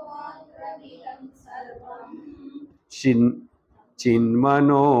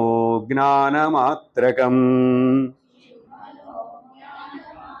சின்மனோ ஞானமாத்ரகம்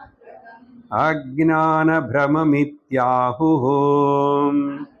அஜ்ஞான பிரமமித்யாஹுः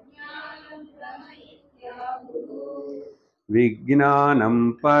விஜ்ஞானம்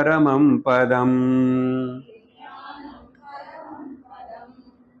பரமம் பதம்.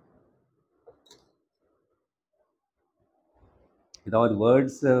 ஏதாவது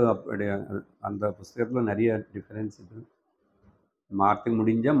வேர்ட்ஸ் அப்படி அந்த புஸ்தகத்தில் நிறைய டிஃபரன்ஸ் இது. மார்த்துக்கு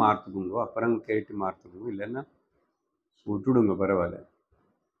முடிஞ்சால் மார்த்துக்குங்கோ, அப்புறம் கேட்டு மார்த்துக்குங்க, இல்லைன்னா விட்டுடுங்க, பரவாயில்ல.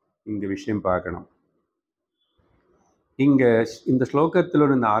 இந்த விஷயம் பார்க்கணும். இங்கே இந்த ஸ்லோகத்தில்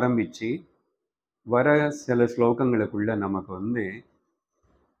இருந்து ஆரம்பித்து வர சில ஸ்லோகங்களுக்குள்ள நமக்கு வந்து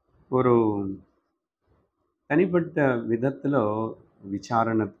ஒரு தனிப்பட்ட விதத்தில்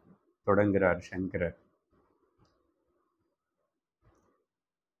விசாரணை தொடங்குகிறார் சங்கரர்.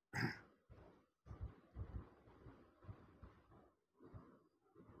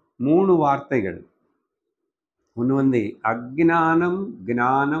 மூணு வார்த்தைகள். ஒன்று வந்து அஜ்ஞானம்,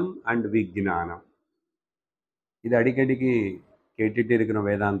 ஞானம் அண்ட் விஜ்ஞானம். இது அடிக்கடிக்கு கேட்டுட்டு இருக்கிறோம்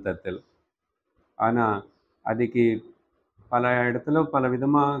வேதாந்தத்தில். ஆனால் அதுக்கு பல இடத்துல பல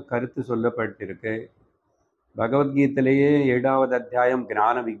விதமாக கருத்து சொல்லப்பட்டிருக்கு. பகவத்கீதையிலேயே 7வது அத்தியாயம்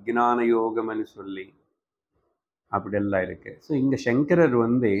ஞான விஜ்ஞான யோகம்னு சொல்லி அப்படியெல்லாம் இருக்கு. ஸோ இங்கே சங்கரர்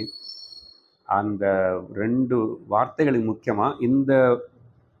வந்து அந்த 2 வார்த்தைகளுக்கு முக்கியமாக இந்த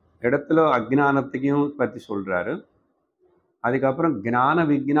இடத்துல அஜ்ஞானத்தையும் பற்றி சொல்கிறாரு. அதுக்கப்புறம் ஞான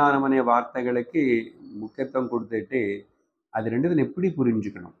விஜ்ஞானமனே வார்த்தைகளுக்கு முக்கியத்துவம் கொடுத்துட்டு அது ரெண்டுத்தில் எப்படி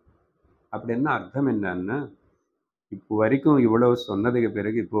புரிஞ்சுக்கணும் அப்படின்னா அர்த்தம் என்னன்னா, இப்போ வரைக்கும் இவ்வளோ சொன்னதுக்கு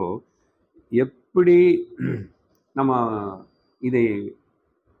பிறகு இப்போது எப்படி நம்ம இதை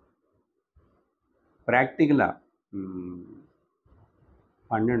ப்ராக்டிக்கலாக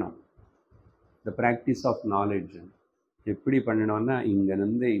பண்ணணும். த ப்ராக்டிஸ் ஆஃப் நாலேஜ் எப்படி பண்ணணும்னா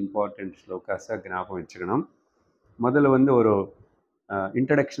இங்கேருந்து இம்பார்ட்டண்ட் ஸ்லோகாஸாக ஞாபகம் வச்சுக்கணும். முதல்ல வந்து ஒரு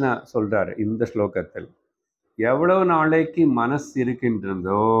இன்ட்ரடக்ஷனாக சொல்கிறாரு இந்த ஸ்லோகத்தில். எவ்வளோ நாளைக்கு மனசு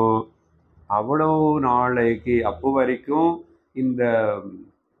இருக்கின்றதோ அவ்வளோ நாளைக்கு அப்போ வரைக்கும் இந்த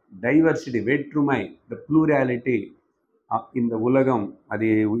டைவர்சிட்டி, வேற்றுமை, இந்த ப்ளூராலிட்டி, இந்த உலகம் அது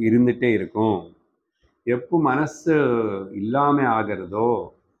இருந்துகிட்டே இருக்கும். எப்போ மனசு இல்லாமல் ஆகிறதோ,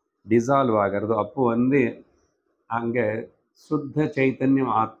 டிசால்வ் ஆகிறதோ, அப்போ வந்து அங்கே சுத்த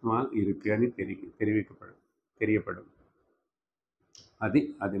சைத்தன்யம் ஆத்மா இருக்குன்னு தெரியப்படும்.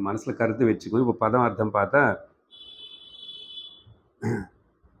 அது மனசில் கருத்து வச்சுக்கோ. இப்போ பதம் அர்த்தம் பார்த்தா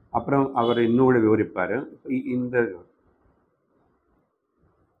அப்புறம் அவர் இன்னொரு விவரிப்பார். இந்த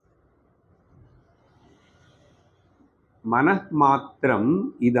மனமாத்திரம்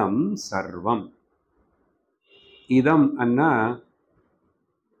இதம் சர்வம். இதம் அண்ணா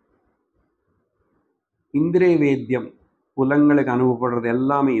இந்திரிய வேத்தியம், புலங்களுக்கு அனுபவப்படுறது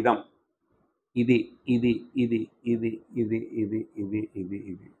எல்லாமே இதம். இது இது இது இது இது இது இது இது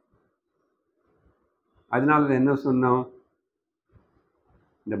இது. அதனால என்ன சொன்னோம்,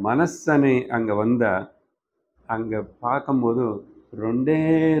 இந்த மனசனை அங்கே வந்தால் அங்கே பார்க்கும்போது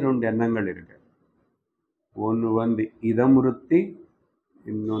 2 எண்ணங்கள் இருக்கு. ஒன்று வந்து இதம் விருத்தி,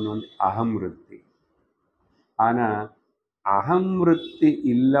 இன்னொன்று வந்து அகம் விருத்தி. ஆனால் அகம்ருத்தி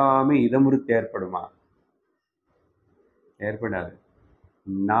இல்லாம இதம்ருத்தி ஏற்படுமா? ஏற்படாது.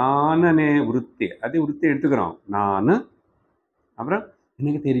 நானே விருத்தி, அது விருத்தி எடுத்துக்கிறோம். நான், அப்புறம்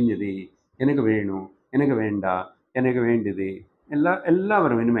எனக்கு தெரிஞ்சது, எனக்கு வேணும், எனக்கு வேண்டாம், எனக்கு வேண்டியது, எல்லாம்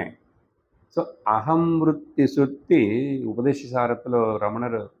வரும் இனிமே. ஸோ அகம் விருத்தி சுத்தி உபதேசசாரத்தில்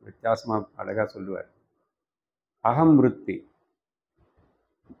ரமணர் வித்தியாசமாக அழகாக சொல்லுவார். அகம் விருத்தி,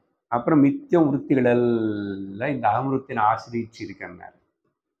 அப்புறம் மித்தியம் விருத்திகள் எல்லாம் இந்த அகம் விருத்தினை ஆசிரியிச்சு இருக்கின்றார்.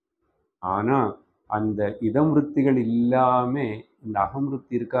 ஆனால் அந்த இதம் விருத்திகள் இல்லாமல் இந்த அகம்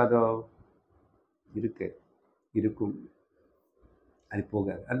விருத்தி இருக்காதோ? இருக்கும். அது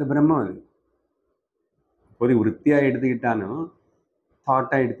போகாது. அது பிரம்மம். அது ஒரு விருத்தியாக எடுத்துக்கிட்டாலும்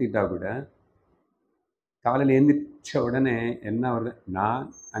தாட்டாக எடுத்துக்கிட்டா கூட காலையில் எழுந்திரிச்ச உடனே என்ன வருது? நான்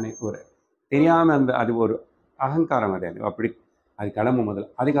அன்னைக்கு ஒரு தெரியாமல் அந்த அது ஒரு அகங்காரம். அது அப்படி அது கிளம்பும் முதல்ல.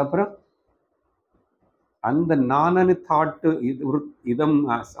 அதுக்கப்புறம் அந்த நானனு தாட்டு இதம்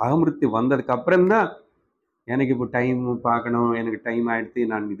அகமிருத்தி வந்ததுக்கு அப்புறம்தான் எனக்கு இப்போ டைம் பார்க்கணும், எனக்கு டைம் ஆகிடுத்து,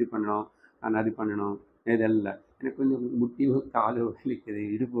 நான் இது பண்ணணும், நான் அது பண்ணணும், இதெல்லாம் எனக்கு கொஞ்சம் முட்டி கால் வலிக்குது,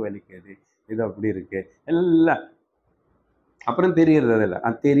 இடுப்பு வலிக்குது, இது அப்படி இருக்கு எல்லாம் அப்புறம் தெரியறது. அதில்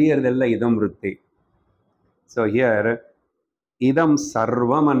அது தெரியறதெல்லாம் இதம் விருத்தி. ஸோ ஹியர் இதம்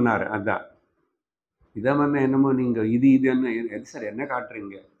சர்வம் அன்னார். அதான் இதம் என்ன என்னமோ நீங்கள் இதுன்னு எது சார் என்ன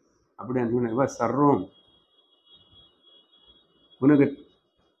காட்டுறீங்க அப்படின்னு சர்வம்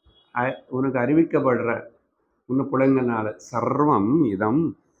உனக்கு அறிவிக்கப்படுற உன்னை புலங்கனால சர்வம் இதம்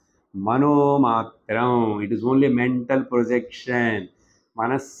மனோமாத்திரம். It is only mental projection.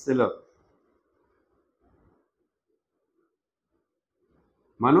 மனசுல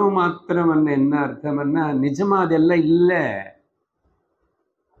மனோமாத்திரம் என்ன அர்த்தம்னா நிஜமா அதெல்லாம் இல்லை.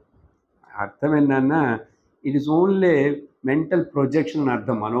 அர்த்தம் என்னன்னா it is only mental projection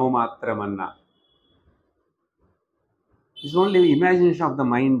அர்த்தம். மனோமாத்திரம் it's only imagination of the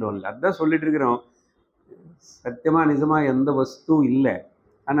mind only. அதுதான் சொல்லிட்டு இருக்கிறோம். சத்தியமாக நிஜமாக எந்த வஸ்து இல்லை.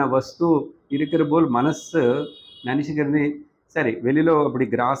 ஆனால் வஸ்து இருக்கிற போல் மனசு நினச்சிக்கிறது. சரி, வெளியில் அப்படி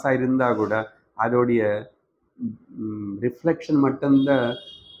கிராஸாக இருந்தால் கூட அதோடைய ரிஃப்ளெக்ஷன் மட்டும்தான்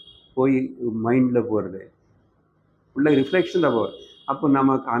போய் மைண்டில் போகிறது. உள்ள ரிஃப்ளெக்ஷன் தான் போகுது. அப்போ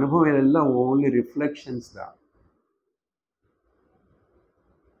நமக்கு அனுபவம் எல்லாம் ஓன்லி ரிஃப்ளெக்ஷன்ஸ் தான்.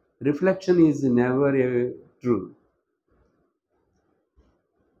 ரிஃப்ளெக்ஷன் இஸ் நெவர் ட்ரூ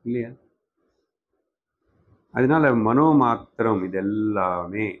இல்லையா? அதனால மனோமாத்திரம் இது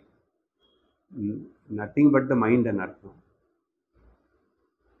எல்லாமே நத்திங் பட் த மைண்ட் அர்த்தம்.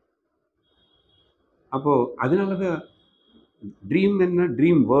 அப்போ அதனாலதான் ட்ரீம் என்ன,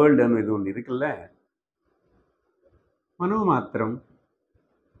 ட்ரீம் வேர்ல்டுன்னு இது ஒன்று இருக்குல்ல, மனோமாத்திரம்.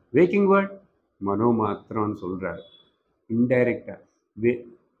 வேக்கிங் வேர்ல்ட் மனோமாத்திரம்னு சொல்றாரு இன்டைரக்டா.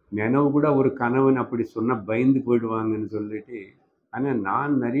 நினைவு கூட ஒரு கனவுன்னு அப்படி சொன்னா பயந்து போயிடுவாங்கன்னு சொல்லிட்டு. ஆனால்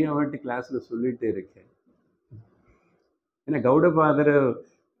நான் நிறைய வாட்டி கிளாஸில் சொல்லிகிட்டே இருக்கேன். ஏன்னா கௌடபாதர்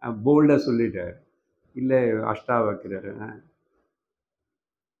போல்டாக சொல்லிட்டார், இல்லை அஷ்டாவக்ரர்.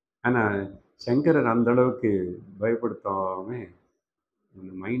 ஆனால் சங்கரர் அந்த அளவுக்கு பயப்படுத்தாம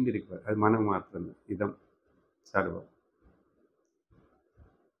மைண்ட் இருப்பார். அது மனம் மாத்திரம் இதம் சர்வம்.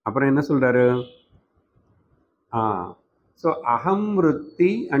 அப்புறம் என்ன சொல்றாரு? ஸோ அகம்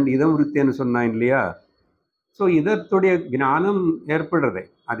விருத்தி அண்ட் இதம் விருத்தின்னு சொன்னான் இல்லையா? ஸோ இதத்துடைய ஞானம் ஏற்படுறது,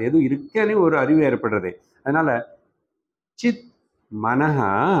 அது எதுவும் இருக்கேன்னு ஒரு அறிவு ஏற்படுறது. அதனால சித்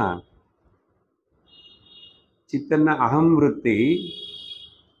மனஹா, சித்தன்னா அகம் விருத்தி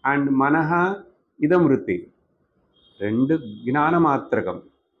அண்ட் மனஹா இதம் விருத்தி ரெண்டு ಜ್ಞಾನ மாத்திரகம்.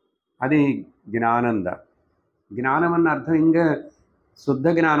 அது ಜ್ಞಾನந்தான். ಜ್ಞಾನವನ್ನು ಅರ್ಥ ಹಿಂಗೆ ಶುದ್ಧ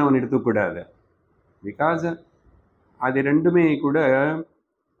ಜ್ಞಾನವನ್ನು எடுத்துக்கூடாது. பிகாஸ் அது ரெண்டுமே கூட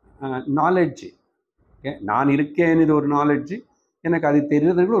நாலெட்ஜ். நான் இருக்கேன்னு இது ஒரு நாலெட்ஜ், எனக்கு அது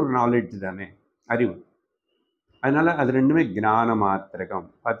தெரியுறதுக்கு ஒரு நாலெட்ஜ் தானே, அறிவு. அதனால அது ரெண்டுமே ஞான மாத்திரகம்.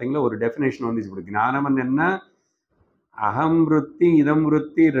 பார்த்தீங்களா, ஒரு டெஃபினேஷன் வந்து இப்படி ஞானம் என்ன, அகம் விருத்தி இதம்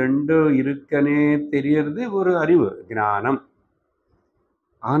விருத்தி ரெண்டு இருக்கனே தெரியறது ஒரு அறிவு, ஞானம்.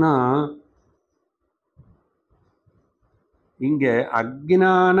 ஆனா இங்க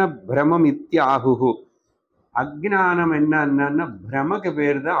அஜ்ஞான பிரமம் இத்தியாகுஹு. அஜ்ஞானம் என்னன்னா பிரமக்கு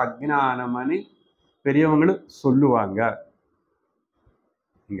பேர் தான் அஜ்ஞானம்னு பெரியவங்களும் சொல்லுவாங்க.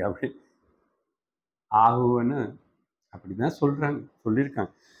 இங்க அப்படி ஆகுன்னு அப்படிதான்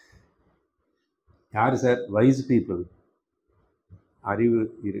சொல்லியிருக்காங்க. யாரு சார்? வைஸ் பீப்புள், அறிவு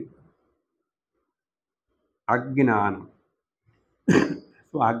இரு. அஜ்ஞானம்.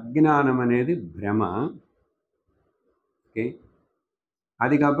 ஸோ அஜ்ஞானம் అనేది பிரம. ஓகே,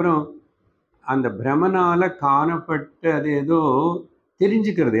 அதுக்கப்புறம் அந்த பிரமனால காணப்பட்ட அது ஏதோ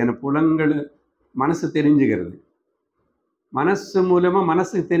தெரிஞ்சுக்கிறது, என புலன்கள் மனசு தெரிஞ்சுக்கிறது. மனசு மூலமாக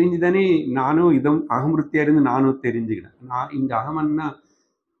மனசுக்கு தெரிஞ்சுதானே நானும் இதுவும் அகமிருத்தியாக இருந்து நானும் தெரிஞ்சுக்கினேன். நான் இங்கே அகமன்னா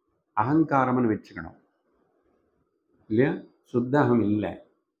அகங்காரம்னு வச்சுக்கணும் இல்லையா? சுத்தகம் இல்லை,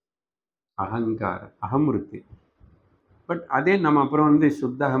 அகங்காரம் அகமிருத்தி. பட் அதே நம்ம அப்புறம் வந்து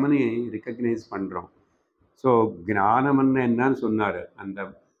சுத்தகம்னு ரெக்கக்னைஸ் பண்ணுறோம். ஸோ ஞானம்னு என்னன்னு சொன்னார், அந்த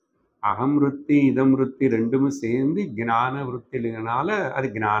அகம் விருத்தி இதம் விருத்தி ரெண்டுமே சேர்ந்து ஞான விருத்தினால அது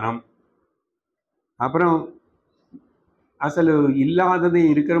ஞானம். அப்புறம் அசలు இல்லாதது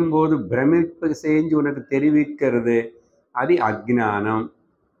இருக்கிற போது பிரமிப்பு செஞ்சு உனக்கு தெரிவிக்கிறது அது அஜ்ஞானம்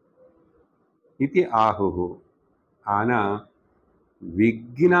இது ஆகுகு. ஆனால்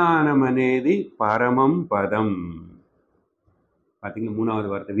விஜ்ஞானம் అనేది பரமம் பதம். பார்த்தீங்கன்னா மூணாவது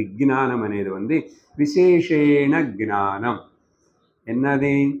வார்த்தை விஜ்ஞானம் అనేది வந்து விசேஷேன ஞானம்.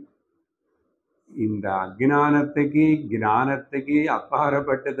 என்னது? இந்த அஜ்ஞானத்துக்கு ஞானத்துக்கு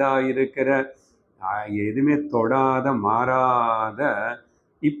அப்பாற்பட்டதா இருக்கிற எதுவுமே தொடாத மாறாத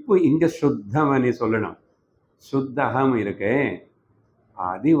இப்போ இங்க சுத்தமனி சொல்லணும். சுத்தகம் இருக்கு,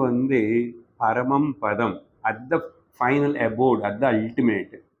 அது வந்து பரமம் பதம், at the final abort, at the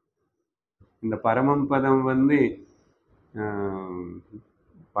ultimate. இந்த பரமம் பதம் வந்து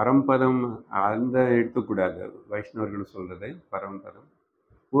பரம்பதம் அந்த எடுத்துக்கூடாது, வைஷ்ணவர்கள் சொல்றது பரம்பதம்.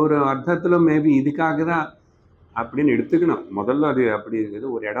 ஒரு அர்த்தத்தில் மேபி இதுக்காக தான் அப்படின்னு எடுத்துக்கணும். முதல்ல அது அப்படி இருக்குது,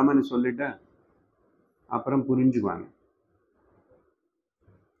 ஒரு இடம்னு சொல்லிட்டு அப்புறம் புரிஞ்சுக்குவாங்க.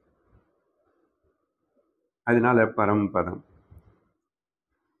 அதனால பரம்பதம்.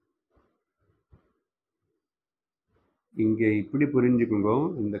 இங்கே இப்படி புரிஞ்சுக்குங்கோ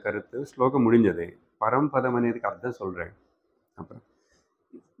இந்த கருத்து. ஸ்லோகம் முடிஞ்சது. பரம்பதம் అనేதுக்கு அர்த்தம் சொல்கிறேன். அப்புறம்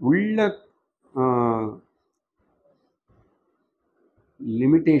உள்ள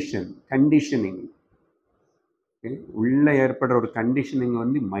லிமிட்டேஷன், கண்டிஷனிங், உள்ள ஏற்படுற ஒரு கண்டிஷனிங்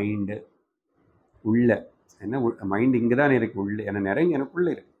வந்து மைண்டு. உள்ள என்ன மைண்ட் இங்கே தான் இருக்கு, உள்ள என்ன நிறைய எனக்குள்ள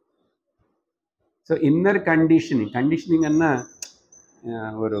இருக்கு. ஸோ இன்னர் கண்டிஷனிங், கண்டிஷனிங்னா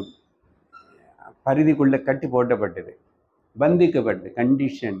ஒரு பரிதிக்குள்ள கட்டி போட்டப்பட்டது, பந்திக்கப்பட்டது,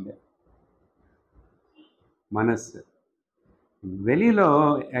 கண்டிஷன்டு மனசு. வெளியில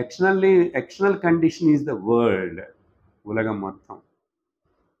external condition is the world, உலகம் மொத்தம்.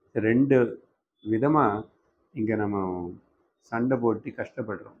 ரெண்டு விதமாக இங்கே நம்ம சண்டை போட்டு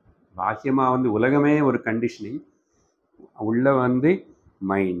கஷ்டப்படுறோம். பாக்கியமாக வந்து உலகமே ஒரு கண்டிஷனிங், உள்ள வந்து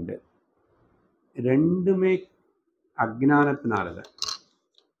மைண்டு. ரெண்டுமே அஜ்ஞானத்தினால தான்,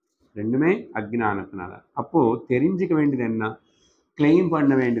 ரெண்டுமே அஜ்ஞானத்தினால. அப்போது தெரிஞ்சுக்க வேண்டியது என்ன, கிளைம்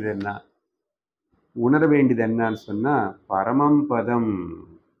பண்ண வேண்டியது என்ன, உணர வேண்டியது என்னன்னு சொன்னால் பரமம் பதம்,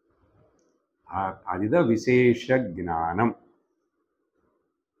 அதுதான் விசேஷ ஞானம்.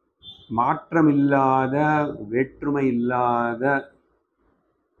 மாற்றமில்லாத, வேற்றுமை இல்லாத,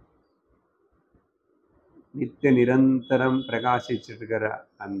 நித்திய நிரந்தரம் பிரகாசிச்சிருக்கிற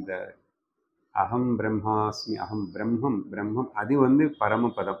அந்த அகம் பிரம்மாஸ்மி, அகம் பிரம்மம், பிரம்மம் அது வந்து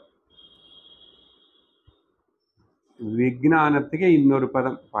பரமபதம். விஜ்ஞானத்துக்கு இன்னொரு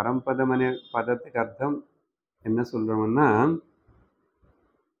பதம், பரம்பதம் அనే பதத்துக்கு அர்த்தம் என்ன சொல்றோம்னா,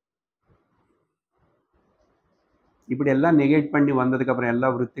 இப்படி எல்லாம் நெகேட் பண்ணி வந்ததுக்கு அப்புறம் எல்லா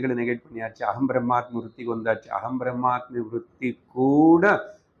விருத்திகளை நெகேட் பண்ணியாச்சு, அகம் பிரம்மாத்ம விருத்திக்கு வந்தாச்சு. அகம் பிரம்மாத்ம விருத்தி கூட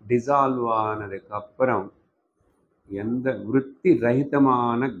டிசால்வ் ஆனதுக்கு அப்புறம் எந்த விருத்தி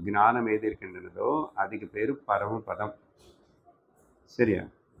ரஹிதமான ஞானம் எது இருக்கின்றனதோ அதுக்கு பேரு பரமபதம். சரியா?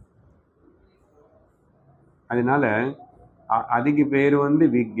 அதனால அதுக்கு பேர் வந்து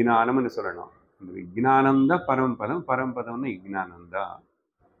விஜ்ஞானம்னு சொல்லணும். அந்த விஜ்ஞானம் தான் பரமபதம், பரமபதம் தான் விஜ்ஞானம் தான்.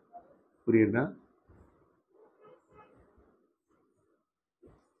 புரியுதா?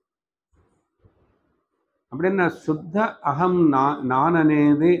 அப்படின்னா சுத்த அகம் நான்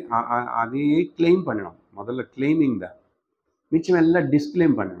అనేది அதையே கிளைம் பண்ணணும். முதல்ல கிளைமிங் தான், மிச்சம் எல்லாம்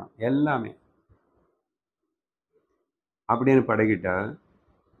டிஸ்கிளைம் பண்ணணும் எல்லாமே. அப்படின்னு பழகிட்டா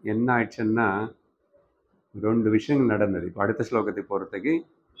என்ன ஆயிடுச்சுன்னா ரெண்டு விஷயங்கள் நடந்தது. இப்போ அடுத்த ஸ்லோகத்தை போகிறதுக்கு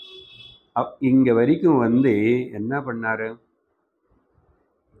இங்க வரைக்கும் வந்து என்ன பண்ணாரு,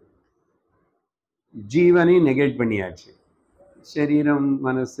 ஜீவனை நெகேட் பண்ணியாச்சு, சரீரம்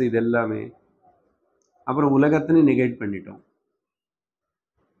மனசு இது எல்லாமே. அப்புறம் உலகத்தினை நெகேட் பண்ணிட்டோம்.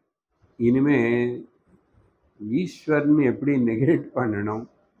 இனிமே ஈஸ்வரன் எப்படி நெகேட் பண்ணணும்,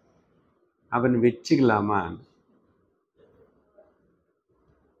 அவன் வச்சுக்கலாமா?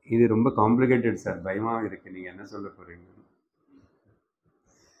 இது ரொம்ப காம்ப்ளிகேட்டட் சார், பயமாக இருக்கு. நீங்க என்ன சொல்ல போறீங்க?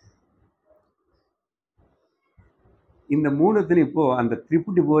 இந்த மூணுத்தின் இப்போ அந்த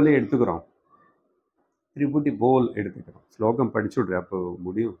திரிபுட்டி போலே எடுத்துக்கிறோம், திரிபுட்டி போல் எடுத்துக்கிறோம். ஸ்லோகம் படிச்சு விடுற, அப்போ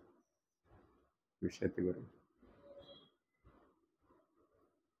முடியும், விஷயத்துக்கு வரும்.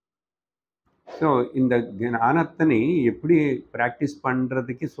 ஸோ இந்த ஞானத்தினை எப்படி ப்ராக்டிஸ்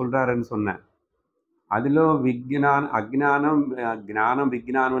பண்ணுறதுக்கு சொல்கிறாருன்னு சொன்னேன். அதில் அஜ்ஞானம் ஞானம்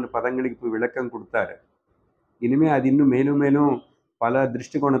விஜ்ஞானம்னு பதங்களுக்கு இப்போ விளக்கம் கொடுத்தாரு. இனிமேல் அது இன்னும் மேலும் மேலும் பல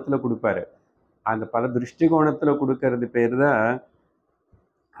திருஷ்டிகோணத்தில் கொடுப்பாரு. அந்த பல திருஷ்டிகோணத்தில் கொடுக்கறது பேர் தான்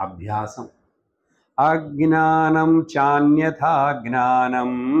அபியாசம். அஜ்ஞானம் சான்யதா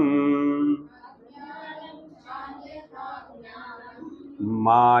ஞானம்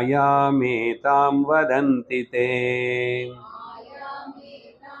மாயாமேதாம் வதந்தி தே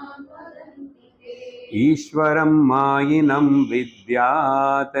ஈஸ்வரம் மாயினம்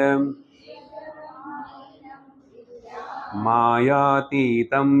வித்யாத்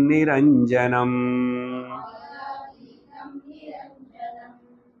மாயாதீதம் நிரஞ்சனம்.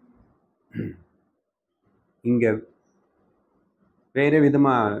 இங்க வேற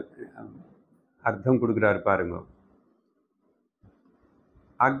விதமா அர்த்தம் கொடுக்குறாரு பாருங்க.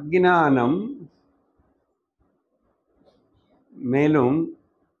 அஜ்ஞானம் மேலும்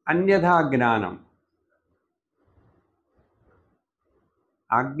அந்யதா ஞானம்.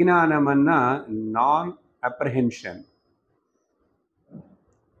 அஜ்ஞானம்னா நான் அப்ரஹென்ஷன்,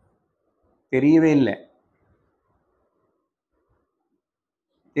 தெரியவே இல்லை.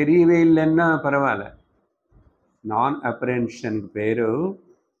 தெரியவே இல்லைன்னா பரவாயில்ல, நான் அப்ரஹென்ஷனுக்கு பேரு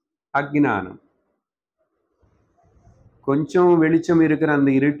அஜ்ஞானம். கொஞ்சம் வெளிச்சம் இருக்கிற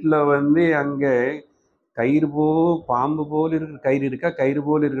அந்த இருட்டில் அங்கே கயிறு பாம்பு போல் இருக்கிற கயிறு இருக்கா, கயிறு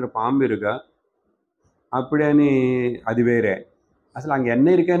போல் இருக்கிற பாம்பு இருக்கா அப்படின்னு அது வேற. அசல் அங்கே என்ன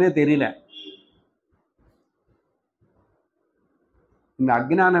இருக்கானே தெரியல. இந்த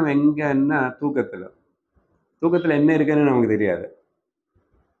அஜ்ஞானம் எங்கன்னா தூக்கத்தில் என்ன இருக்குன்னு நமக்கு தெரியாது.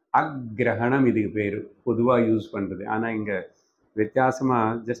 அக்ரஹணம் இதுக்கு பேர் பொதுவாக யூஸ் பண்ணுறது. ஆனால் இங்கே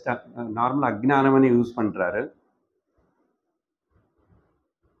வித்தியாசமாக ஜஸ்ட் நார்மலாக அஜ்ஞானம்னு யூஸ் பண்ணுறாரு.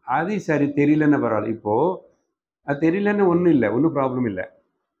 அது சரி, தெரியலன்னு பரவாயில்ல. இப்போது அது தெரியலன்னு ஒன்றும் இல்லை, ஒன்றும் ப்ராப்ளம் இல்லை,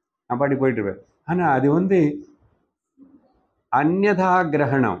 நான் பாட்டி போயிட்டுருவேன். ஆனால் அது அந்யதா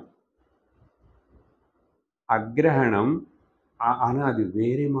கிரகணம், அக்ரஹணம். ஆனால் அது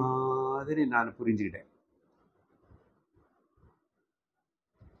வேறு மாதிரி நான் புரிஞ்சுக்கிட்டேன்.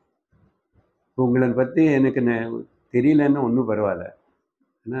 உங்களை பற்றி எனக்கு தெரியலன்னு ஒன்றும் பரவாயில்ல.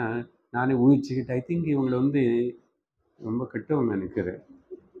 ஆனால் நானே ஊகிச்சுக்கிட்டு ஐ திங்க் இவங்களை ரொம்ப கெட்டவங்க நினைக்கிறேன்.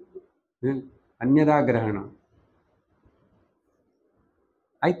 அந்யதா கிரகணம்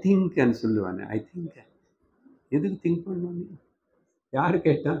ஐ திங்க்ன்னு சொல்லுவானே. ஐ திங்க் எதுக்கு திங்க் பண்ணுவானே, யாரு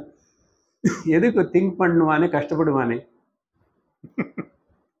கேட்டான்? எதுக்கு திங்க் பண்ணுவானே, கஷ்டப்படுவானே.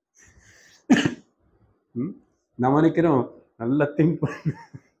 நம்ம நினைக்கிறோம் நல்லா திங்க் பண்ண,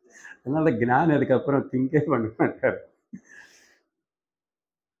 அதனால ஞானம் அதுக்கப்புறம் திங்கே பண்ண மாட்டார்.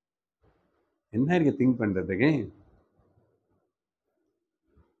 என்ன இருக்கு திங்க் பண்றதுக்கு?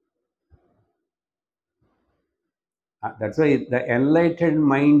 That's why the enlightened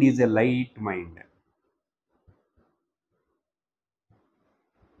mind is a light mind.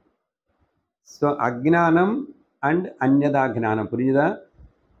 So அஜ்ஞானம் அண்ட் அந்யதா ஞானம், புரியுதா?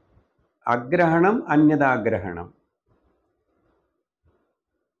 அக்ரஹணம் அந்யதா கிரகணம்.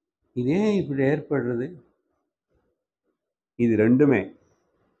 இதே இப்படி ஏற்படுறது. இது ரெண்டுமே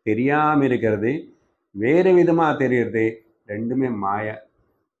தெரியாம இருக்கிறது, வேறு விதமா தெரியறது, ரெண்டுமே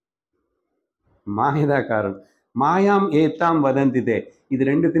மாயதா காரணம். மாயாம் ஏத்தாம் வதந்திதே, இது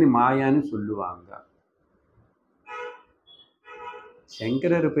ரெண்டுத்தையும் மாயான்னு சொல்லுவாங்க.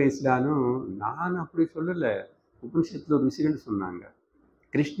 சங்கரர் பேசலானும் நான் அப்படி சொல்லல, உபனிஷத்துல ஒரு விஷயம் சொன்னாங்க.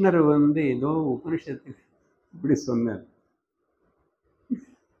 கிருஷ்ணர் ஏதோ உபனிஷத்து இப்படி சொன்னார்.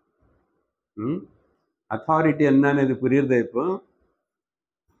 அத்தாரிட்டி என்னன்னு இது புரியுறது. இப்போ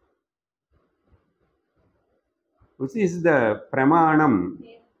which is the பிரமாணம்,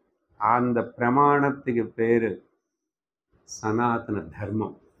 அந்த பிரமாணத்துக்கு பேரு சனாதன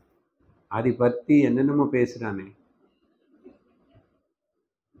தர்மம். அதை பத்தி என்னென்னமோ பேசுறானே.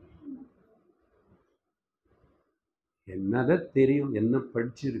 என்னதான் தெரியும், என்ன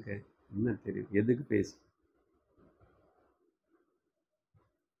படிச்சிருக்க, என்ன தெரியும், எதுக்கு பேசு?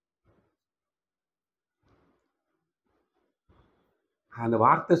 அந்த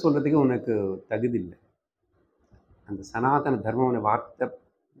வார்த்தை சொல்றதுக்கு உனக்கு தகுதி இல்லை. அந்த சனாதன தர்மம் வார்த்தை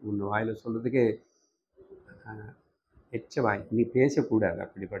உன் வாயில சொல்றதுக்கு எச்ச வாய், நீ பேசக்கூடாது.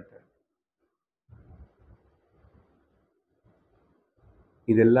 அப்படிப்பட்ட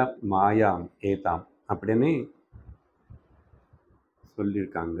இதெல்லாம் மாயாம் ஏதாம் அப்படின்னு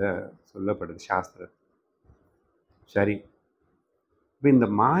சொல்லியிருக்காங்க, சொல்லப்படுது சாஸ்திரம். சரி, இப்போ இந்த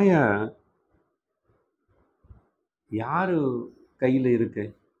மாயா யாரு கையில் இருக்கு?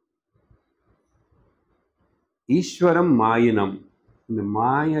 ஈஸ்வரம் மாயினம் இந்த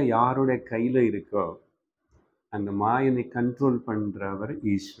மாயை யாருடைய கையில் இருக்கோ அந்த மாயனை கண்ட்ரோல் பண்ணுறவர்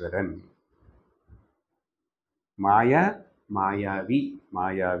ஈஸ்வரன். மாயா, மாயாவி,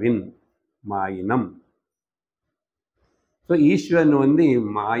 மாயாவின், மாயினம். ஸோ ஈஸ்வரன் வந்து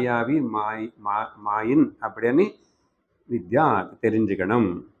மாயாவி, மாயின் அப்படின்னு வித்யா தெரிஞ்சுக்கணும்.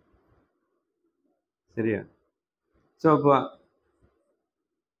 சரியா? ஸோ இப்போ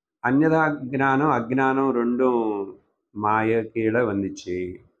அந்நதா ஞானம் அஜ்ஞானம் ரெண்டும் மாய கீழே வந்துச்சு.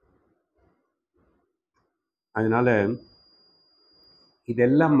 அதனால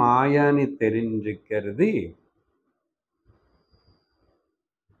இதெல்லாம் மாயான்னு தெரிஞ்சுக்கிறது,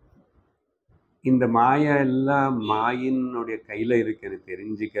 இந்த மாயா எல்லாம் மாயினுடைய கையில் இருக்குன்னு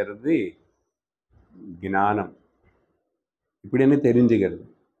தெரிஞ்சுக்கிறது ஞானம். இப்படின்னு தெரிஞ்சுக்கிறது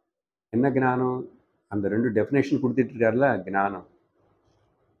என்ன ஞானம்? அந்த ரெண்டு டெஃபினேஷன் கொடுத்துட்டு இருக்காருல ஞானம்.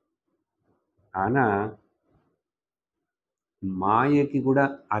 ஆனால் மாயைக்கு கூட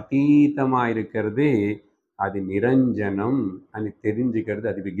அதீதமாக இருக்கிறது அது நிரஞ்சனம். அது தெரிஞ்சுக்கிறது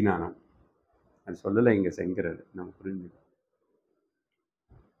அது விஞ்ஞானம். அது சொல்லலை இங்கே செங்கிறது நம்ம புரிஞ்சுக்கணும்.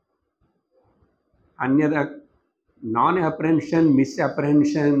 அந்நதா நான் அப்ரென்ஷன், மிஸ்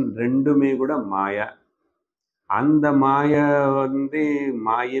அப்ரென்ஷன் ரெண்டுமே கூட மாயா. அந்த மாயா வந்து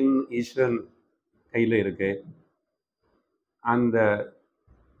மாயின் ஈஸ்வரன் கையில் இருக்கு. அந்த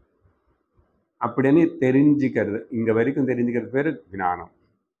அப்படின்னு தெரிஞ்சுக்கிறது, இங்கே வரைக்கும் தெரிஞ்சுக்கிறது பேர் ஞானம்.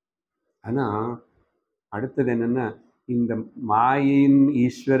 ஆனால் அடுத்தது என்னென்னா, இந்த மாயின்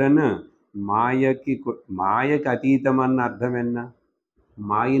ஈஸ்வரன் மாயக்கு அதீதமான அர்த்தம் என்ன?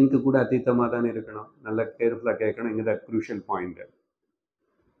 மாயினுக்கு கூட அதீதமாக தானே இருக்கணும். நல்லா கேர்ஃபுல்லாக கேட்கணும். இங்கே தான் crucial point.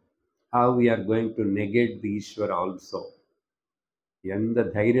 How we are going to negate the Ishwar also. எந்த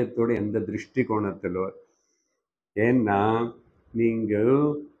தைரியத்தோடு, எந்த திருஷ்டிகோணத்திலோ. ஏன்னா நீங்கள்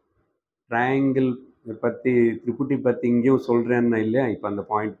ட்ரையாங்கிள் பற்றி, திரிபுட்டி பற்றி இங்கேயும் சொல்கிறேன்னா இல்லையா? இப்போ அந்த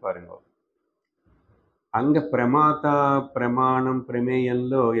பாயிண்ட் பாருங்க. அங்கே பிரமாதா, பிரமாணம்,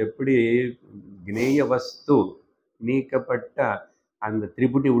 பிரமேயంలో எப்படி జ్ఞేయ வஸ்து நீக்கப்பட்ட அந்த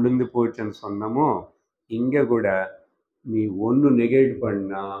திரிபுட்டி உளுந்து போச்சுன்னு சொன்னமோ, இங்கே கூட நீ ஒன்று நெகேட்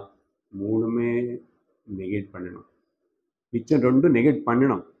பண்ணால் மூணுமே நெகேட் பண்ணணும். மிச்சம் ரெண்டு நெகேட்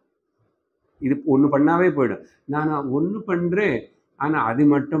பண்ணணும். இது ஒன்று பண்ணாவே போயிடும். நான் ஒன்று பண்ணுறேன் ஆனால் அது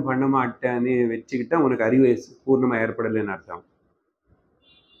மட்டும் பண்ண மாட்டேன்னு வச்சுக்கிட்டா உனக்கு அறிவு பூர்ணமாக ஏற்படலைன்னு அர்த்தம்.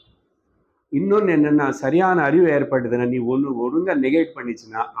 இன்னொன்று என்னென்னா, சரியான அறிவு ஏற்படுதுன்னா நீ ஒன்று ஒழுங்காக நெகேட்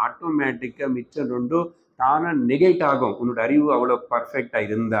பண்ணிச்சுன்னா ஆட்டோமேட்டிக்காக மிச்சம் ரெண்டும் தானாக நெகேட் ஆகும். உன்னோட அறிவு அவ்வளோ பர்ஃபெக்டாக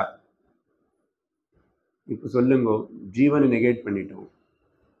இருந்தா. இப்போ சொல்லுங்க, ஜீவனை நெகேட் பண்ணிட்டோம்,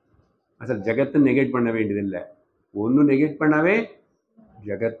 அசல் ஜகத்தை நெகேட் பண்ண வேண்டியதில்லை. ஒன்று நெகேட் பண்ணாவே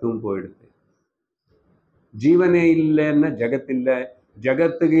ஜகத்தும் போயிடுது. ஜீவனே இல்லைன்னா ஜகத் இல்லை.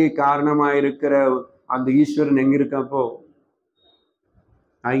 ஜகத்துக்கு காரணமாக இருக்கிற அந்த ஈஸ்வரன் எங்கே இருக்கப்போ,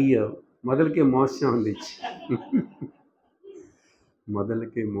 ஐயோ முதலுக்கே மோசம் வந்துச்சு.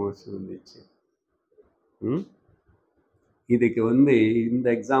 முதலுக்கே மோசம் வந்துச்சு. இதுக்கு வந்து இந்த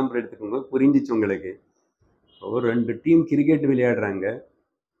எக்ஸாம்பிள் எடுத்துக்கோங்க, புரிஞ்சிச்சு உங்களுக்கு. ஒரு ரெண்டு டீம் கிரிக்கெட் விளையாடுறாங்க.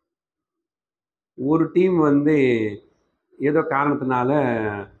 ஒரு டீம் வந்து ஏதோ காரணத்தினால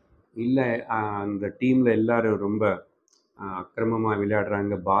இல்லை, அந்த டீமில் எல்லாரும் ரொம்ப அக்கிரமமாக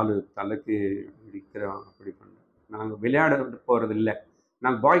விளையாடுறாங்க, பாலு தலைக்கு இடிக்கிறோம், அப்படி பண்ணுறோம், நாங்கள் விளையாட போகிறது இல்லை,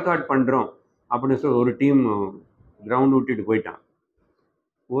 நாங்கள் பாய்காட் பண்ணுறோம் அப்படின்னு சொல்லி ஒரு டீம் கிரவுண்ட் விட்டுட்டு போயிட்டான்.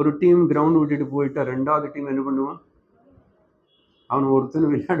 ஒரு டீம் கிரவுண்ட் விட்டுட்டு போயிட்டா ரெண்டாவது டீம் என்ன பண்ணுவான்? அவன்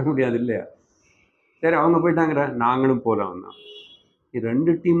ஒருத்தனும் விளையாட முடியாது இல்லையா? சரி அவங்க போயிட்டாங்கிற நாங்களும் போகலாம் தான். இது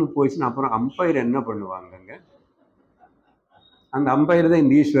ரெண்டு டீமும் போயிடுச்சுன்னா அப்புறம் அம்பையர் என்ன பண்ணுவாங்கங்க? அந்த அம்பையர் தான்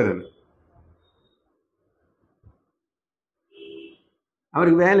இந்த ஈஸ்வரன்.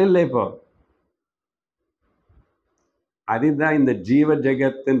 அவருக்கு வேலை இல்லை இப்போ. அதுதான் இந்த ஜீவ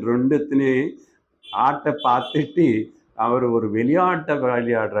ஜெகத்தின் ரெண்டுத்தினையும் ஆட்டை பார்த்துட்டு அவர் ஒரு விளையாட்டை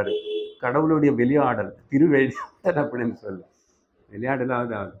விளையாடுறாரு. கடவுளுடைய விளையாடல், திருவிளையாடல் அப்படின்னு சொல்லு.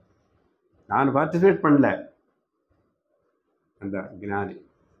 விளையாடலாவது ஆகுது. நான் பார்ட்டிசிபேட் பண்ணல, அந்த ஞானி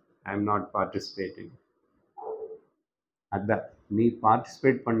ஐ எம் நாட் பார்ட்டிசிபேட்டிங். அதான் நீ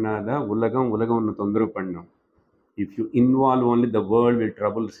பார்ட்டிசிபேட் பண்ணாதான் உலகம் ஒன்று தொந்தரவு பண்ணும். If you involve only, the world will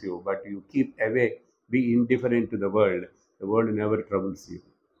troubles you. But you keep away, be indifferent to the world never troubles you.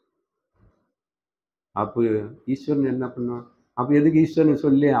 அப்போ ஈஸ்வரன் என்ன பண்ணுவான்? அப்போ எதுக்கு ஈஸ்வரன்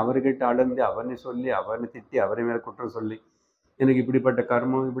சொல்லி அவர்கிட்ட அளந்து அவனை சொல்லி அவனை திட்டி அவரை மேலே குற்றம் சொல்லி எனக்கு இப்படிப்பட்ட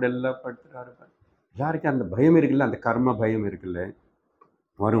கர்மம் இப்படி எல்லாம் படுத்துறாரு? எல்லாருக்கும் அந்த பயம் இருக்குல்ல, அந்த கர்ம பயம் இருக்குல்ல,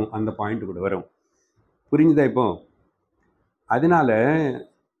 வரும். அந்த பாயிண்ட் கூட வரும். புரிஞ்சுதா இப்போ? அதனால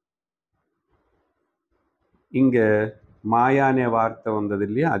இங்கே மாயானே வார்த்தை வந்தது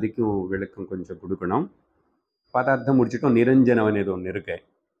இல்லையா, அதுக்கும் விளக்கம் கொஞ்சம் கொடுக்கணும். பதார்த்தம் முடிச்சிட்டோம், நிரஞ்சனம் అనేది ஒன்று இருக்கு.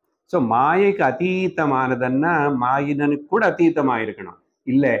 ஸோ மாயைக்கு அதீதமானதுன்னா மாயினனுக்கு கூட அதீதமாக இருக்கணும்.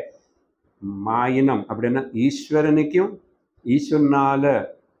 இல்லை மாயினம் அப்படின்னா ஈஸ்வரனுக்கும் ஈஸ்வரனால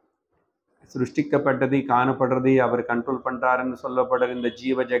சிருஷ்டிக்கப்பட்டது காணப்படுறது அவர் கண்ட்ரோல் பண்றாருன்னு சொல்லப்படுற இந்த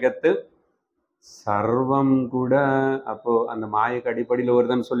ஜீவ ஜெகத்து சர்வம் கூட அப்போ அந்த மாயக்கு அடிப்படையில்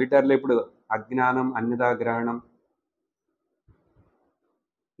வருதுன்னு சொல்லிட்டார்ல. இப்படி அஜ்ஞானம் அந்நிதா கிரகணம்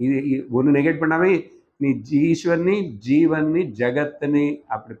இது ஒன்று நெகேட் பண்ணாவே நீ ஈஸ்வரனி ஜீவனி ஜெகத்னி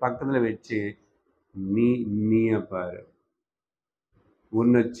அப்படி பக்கத்துல வச்சு நீய பாரு.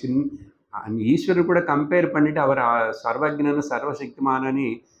 ஒன்று ஈஸ்வரர் கூட கம்பேர் பண்ணிட்டு அவர் சர்வஜ்ஞனு சர்வசக்திமானனி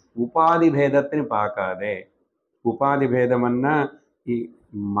உபாதி பேதத்தின்னு பார்க்காதே. உபாதி பேதம்னா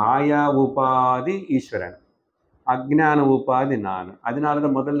மாயா உபாதி ஈஸ்வரன், அஜ்ஞான உபாதி நான்.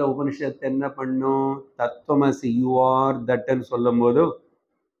 அதனாலதான் முதல்ல உபனிஷத்து என்ன பண்ணும், தத்துவமசி யூ ஆர் தட்ன்னு சொல்லும் போது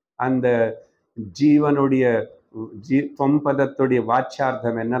அந்த ஜீவனுடைய தொம்பதத்துடைய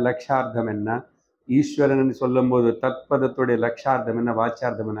வாச்சார்த்தம் என்ன லட்சார்த்தம் என்ன, ஈஸ்வரன் சொல்லும் போது தத்பதத்துடைய லட்சார்த்தம் என்ன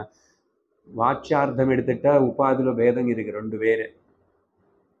வாச்சார்த்தம் என்ன. வாச்சார்த்தம் எடுத்துட்டா உபாதியில பேதம் இருக்கு ரெண்டு பேரு,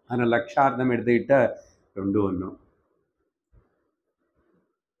 ஆனால் லட்சார்த்தம் எடுத்துக்கிட்டா ரெண்டு ஒன்றும்.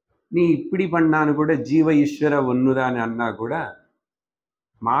 நீ இப்படி பண்ணான்னு கூட ஜீவ ஈஸ்வர ஒன்றுதான் அண்ணா கூட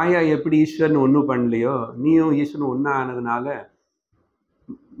மாயா எப்படி ஈஸ்வரன் ஒன்றும் பண்ணலையோ நீயும் ஈஸ்வரன் ஒன்றா ஆனதுனால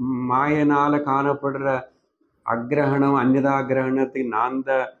மாயனால காணப்படுற அக்கிரகணம் அந்நிதா கிரகணத்துக்கு நான்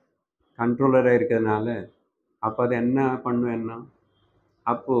தான் கண்ட்ரோலராக இருக்கிறதுனால அப்போ அது என்ன பண்ணும் என்ன.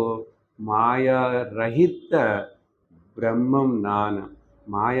 அப்போது மாயா ரஹித்த பிரம்மம் நான்,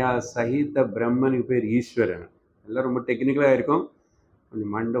 மாயா சகித பிரம்மனுக்கு பேர் ஈஸ்வரன். எல்லாம் ரொம்ப டெக்னிக்கலாக இருக்கும்,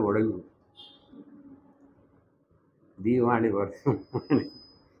 கொஞ்சம் மண்டை உடங்கும். தீபாவளி வரும்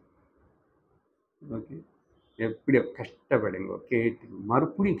ஓகே, எப்படியோ கஷ்டப்படுங்க கேட்டு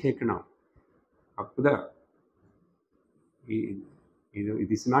மறுபடியும் கேட்கணும். அப்போதான் it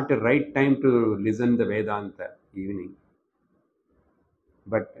is not a right time to listen the Vedanta evening.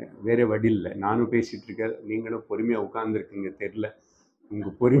 But வேறு வழி இல்லை, நானும் பேசிகிட்டு இருக்கேன், நீங்களும் பொறுமையாக உட்காந்துருக்கீங்க. தெரில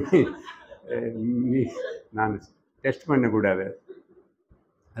உங்கள் பொறுமை நான் டெஸ்ட் பண்ணக்கூடாது.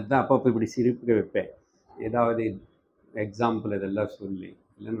 அதுதான் அப்பப்போ இப்படி சிரிப்புக்க வைப்பேன், ஏதாவது எக்ஸாம்பிள் இதெல்லாம் சொல்லி.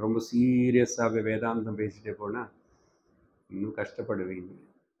 இல்லைன்னு ரொம்ப சீரியஸாகவே வேதாந்தம் பேசிகிட்டே போனால் இன்னும் கஷ்டப்படுவீங்க.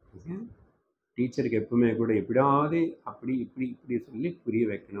 டீச்சருக்கு எப்பவுமே கூட எப்படியாவது அப்படி இப்படி இப்படி சொல்லி புரிய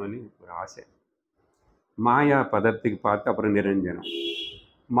வைக்கணும்னு ஒரு ஆசை. மாயா பதத்துக்கு பார்த்து அப்புறம் நிரஞ்சனம்.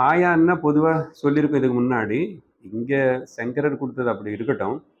 மாயான்னா பொதுவாக சொல்லியிருக்கோம் இதுக்கு முன்னாடி, இங்கே சங்கரர் கொடுத்தது அப்படி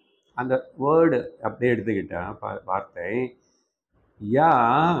இருக்கட்டும், அந்த வேர்டு அப்படியே எடுத்துக்கிட்டா வார்த்தை யா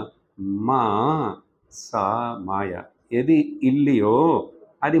மா சா மாயா, எது இல்லையோ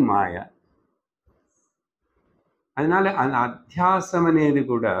அது மாயா. அதனால அந்த அத்தியாசம் అనేది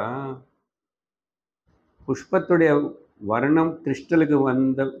కూడా புஷ்பத்துடைய வர்ணம் கிறிஸ்டலுக்கு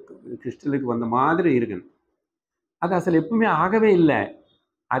வந்த மாதிரி இருக்குன்னு. அது அசல் எப்பவுமே ஆகவே இல்லை.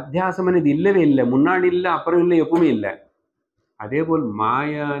 அத்தியாசம் అనేది இல்லவே இல்லை, முன்னாடி இல்லை அப்புறம் இல்லை, எப்பவுமே இல்லை. அதே போல்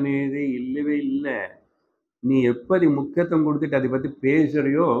மாயா అనేది இல்லவே இல்லை. நீ எப்படி முக்கியத்துவம் கொடுத்துட்டு அதை பற்றி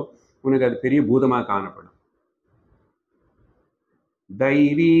பேசுறியோ உனக்கு அது பெரிய பூதமாக காணப்படும்.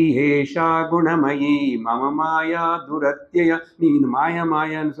 தைவி ஏஷா குணமயி மம மாயா துரத்தியா. நீ இந்த மாயா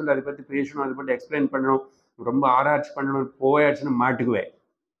மாயான்னு சொல்லி அதை பற்றி பேசணும், அதை பற்றி எக்ஸ்பிளைன் பண்ணணும், ரொம்ப ஆராய்ச்சி பண்ணணும், போயாச்சுன்னு மாட்டுக்குவேன்.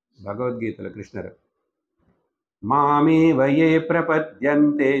 பகவத்கீதையில் கிருஷ்ணர் மாமே வயே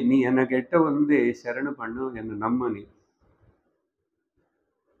பிரபத்யந்தே, நீ என்ன கெட்ட வந்து சரணு பண்ணு, என்ன நம்ம, நீ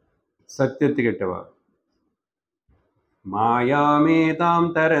சத்தியத்து கெட்டவா. மாயாமே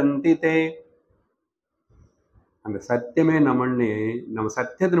தாம் தரந்திதே, அந்த சத்தியமே நம்ம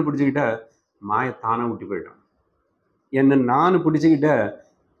சத்தியத்தில் பிடிச்சிக்கிட்டா மாயத்தானே விட்டு போயிட்டோம். என்னை நான் பிடிச்சிக்கிட்ட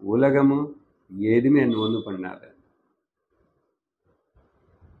உலகமும் எதுவுமே என்ன ஒன்றும் பண்ணாத.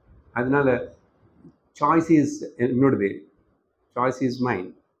 அதனால சாய்ஸ் இஸ் என்னோடது, சாய்ஸ் இஸ்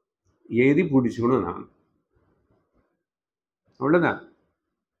மைண்ட். எது பிடிச்சிக்கணும் நான், அவ்வளோதான்.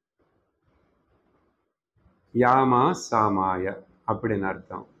 யாமா சாமாய அப்படின்னு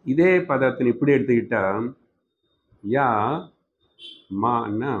அர்த்தம். இதே பதத்தின் இப்படி எடுத்துக்கிட்டா யா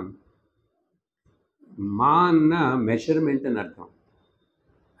மான்னா மெஷர்மெண்ட்டுன்னு அர்த்தம்.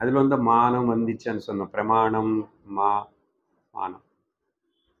 அதில் வந்து மானம் வந்துச்சுன்னு சொன்னோம். பிரமாணம் மானம்,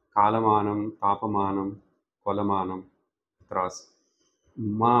 காலமானம், தாபமானம், கொலமானம், திராஸ்.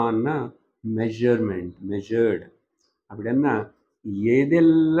 மான்னா measurement, measured. அப்படின்னா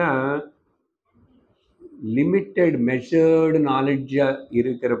எதெல்லாம் லிமிட்டெட் மெஷர்டு நாலேஜாக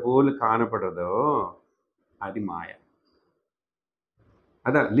இருக்கிற போல் காணப்படுறதோ அது மாயா.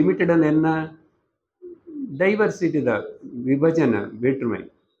 அதான் லிமிட்டட் என்ன, டைவர்சிட்டி தான், விபஜனை, வேற்றுமை.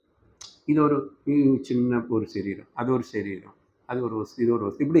 இது ஒரு சின்ன ஒரு சரீரம், அது ஒரு சரீரம், அது ஒரு வஸ்து, இது ஒரு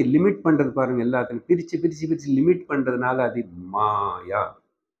வஸ்து, இப்படி லிமிட் பண்ணுறது பாருங்கள். எல்லாத்தையும் பிரித்து பிரித்து பிரித்து லிமிட் பண்ணுறதுனால அது மாயா.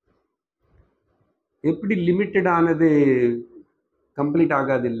 எப்படி லிமிட்டட் ஆனது கம்ப்ளீட்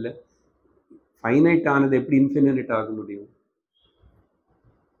ஆகாது? இல்லை, ஃபைனைட் ஆனது எப்படி இன்ஃபினிட் ஆக முடியும்?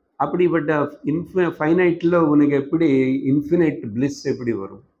 அப்படிப்பட்ட ஃபைனைட்டில் உனக்கு எப்படி இன்ஃபினைட் பிளிஸ் எப்படி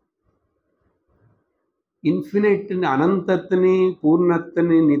வரும்? இன்ஃபினைட்னு அனந்தத்தினி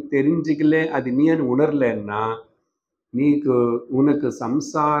பூர்ணத்தினி நீ தெரிஞ்சுக்கல, அது நீ உணரலன்னா உனக்கு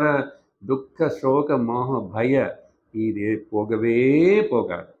சம்சார துக்க சோக மோக பய இது போகவே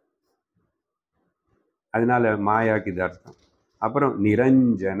போகாது. அதனால மாயாக்கு இது அர்த்தம். அப்புறம்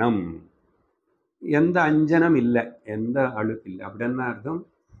நிரஞ்சனம், எந்த அஞ்சனம் இல்லை, எந்த அழுக்கு இல்லை. அப்படி என்ன அர்த்தம்?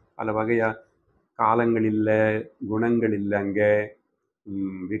 பல வகையா காலங்கள் இல்லை, குணங்கள் இல்லை, அங்கே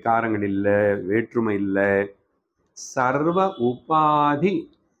விகாரங்கள் இல்லை, வேற்றுமை இல்லை. சர்வ உபாதி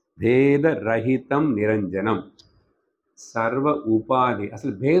பேத ரஹிதம் நிரஞ்சனம். சர்வ உபாதி,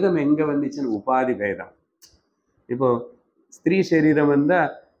 அசல் பேதம் எங்கே வந்துச்சுன்னு உபாதி பேதம். இப்போ ஸ்திரீ சரீரம்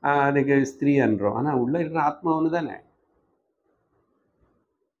வந்தால் அதுக்கு ஸ்திரீ அன்றோம், ஆனால் உள்ள இருக்கிற ஆத்மா ஒன்று தானே.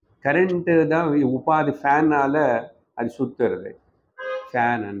 கரண்ட்டு தான் உபாதி, ஃபேனால் அது சுற்றுறது,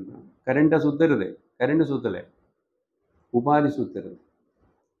 ஃபேன் அன்றோம். கரண்ட்டை சுற்றுறது, கரண்ட்டு சுற்றலை, உபாதி சுற்றுறது.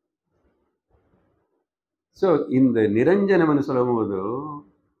 ஸோ இந்த நிரஞ்சனம்னு சொல்லும் போது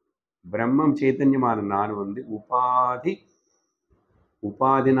பிரம்மம் சைத்தன்யமான நான்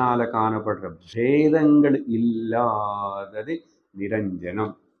உபாதினால காணப்படுற பேதங்கள் இல்லாதது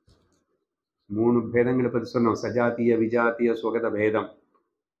நிரஞ்சனம். 3 பேதங்களை பற்றி சொன்னோம். சஜாத்திய, விஜாத்திய, சுகத பேதம்.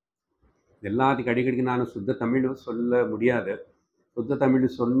 எல்லாத்துக்கும் அடிக்கடிக்கு நான் சுத்த தமிழ் சொல்ல முடியாது. சுத்த தமிழ்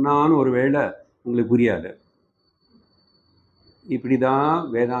சொன்னான்னு ஒரு வேளை உங்களுக்கு புரியாது. இப்படி தான்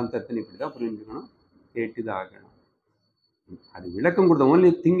வேதாந்தத்தை இப்படி தான் புரிஞ்சுக்கணும், கேட்டுதான் ஆகணும். அது விளக்கம் கொடுத்த ஓன்லி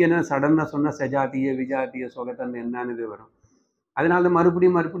திங் என்ன, சடனாக சொன்னால் சஜாத்திய விஜாத்திய சுகத்தன் என்னன்னு இது வரும். அதனால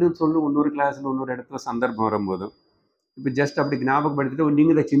மறுபடியும் சொல்லும் இன்னொரு கிளாஸில் இன்னொரு இடத்துல சந்தர்ப்பம் வரும்போதும். இப்போ ஜஸ்ட் அப்படி ஞாபகப்படுத்திட்டு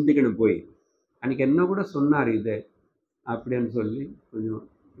நீங்கள் இதை சிந்திக்கணும். போய் அன்றைக்கி என்ன கூட சொன்னார் இது அப்படின்னு சொல்லி கொஞ்சம்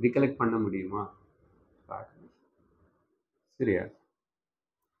ரிகலெக்ட் பண்ண முடியுமா பார்க்கணும். சரியா?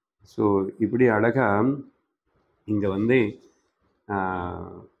 ஸோ இப்படி அழகாக இங்கே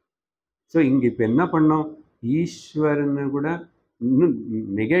ஸோ இங்கே இப்போ என்ன பண்ணோம், ஈஸ்வரன்னு கூட இன்னும்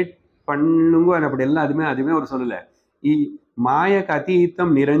நெகேட் பண்ணுங்க அப்படி எல்லாம் அதுவுமே ஒரு சொல்லலை. மாயக்கு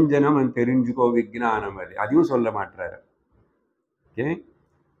அதீத்தம் நிரஞ்சனம் தெரிஞ்சுக்கோ விஜானம், அதையும் சொல்ல மாட்டாரு. ஓகே,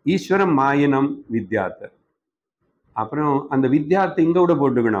 ஈஸ்வரம் மாயினம் வித்யாத். அப்புறம் அந்த வித்யாத் இங்க கூட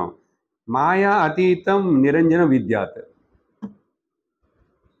போட்டுக்கணும், மாயா அதீத்தம் நிரஞ்சனம் வித்யாத்.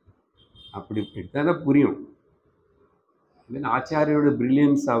 அப்படி எடுத்தாதான் புரியும். ஆச்சாரியோட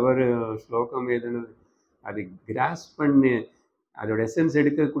பிரில்லியன்ஸ், அவர் ஸ்லோகம் எதுன்னு அது கிராஸ் பண்ணி அதோட எசன்ஸ்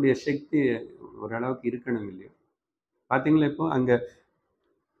எடுக்கக்கூடிய சக்தி ஓரளவுக்கு இருக்கணும் இல்லையோ. பார்த்தீங்களா, இப்போ அங்கே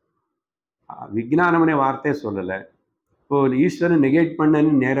விஜானம்னே வார்த்தையே சொல்லலை. இப்போ ஈஸ்வரன் நெகேட்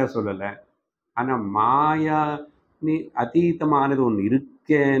பண்ணன்னு நேராக சொல்லலை. ஆனால் மாயா நீ அதீதமானது ஒன்று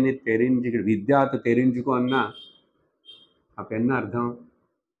இருக்கேன்னு தெரிஞ்சுக்கிட்டு வித்யாத்தை தெரிஞ்சுக்கோன்னா அப்போ என்ன அர்த்தம்?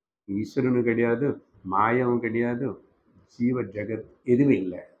 ஈஸ்வரனும் கிடையாது, மாயாவும் கிடையாது, ஜீவ ஜெகத் எதுவும்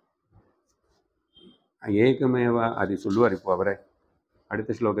இல்லை, ஏகமேவா. அது சொல்லுவார். இப்போ அவரை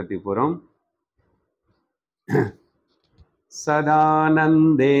அடுத்த ஸ்லோகத்துக்கு போகிறோம்.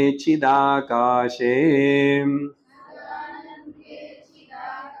 சதானந்தே சிதாகாஷே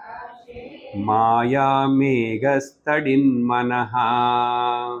மாயா மேகஸ்தடின்மனஹ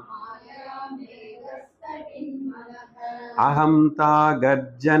அஹம்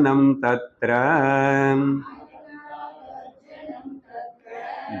தாகர்ஜனம் தத்ர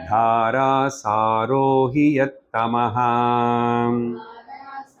தாரா சாரோஹி யத்தமஹ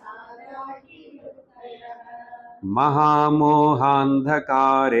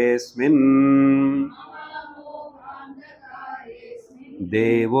மகாமோகாந்தகாரேஸ்மின்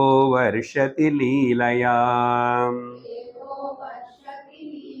தேவோ வர்ஷதி லீலயா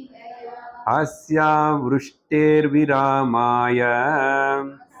அஸ்யா விருஷ்டேர்விராமாய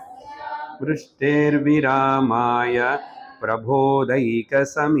பிரபோதைக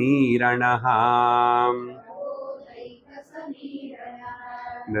சமீரணஹ.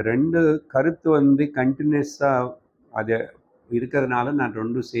 இந்த 2 கருத்து கண்டினியூஸாக அது இருக்கிறதுனால நான்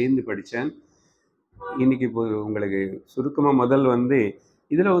 2 சேர்ந்து படித்தேன். இன்னைக்கு இப்போ உங்களுக்கு சுருக்கமாக முதல்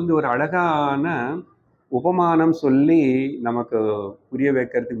இதில் ஒரு அழகான உபமானம் சொல்லி நமக்கு புரிய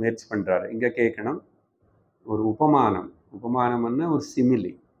வைக்கிறதுக்கு முயற்சி பண்ணுறாரு. இங்கே கேட்கணும், ஒரு உபமானம்னா ஒரு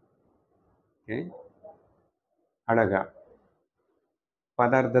சிமிலி. ஓகே, அழகா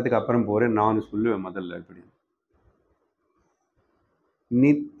பதார்த்தத்துக்கு அப்புறம் போகிறேன், நான் சொல்லுவேன் முதல்ல. இப்படி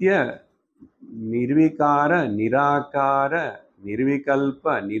நித்திய நிர்விகார நிராகார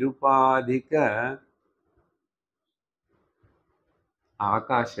நிர்விகல்ப நிருபாதிக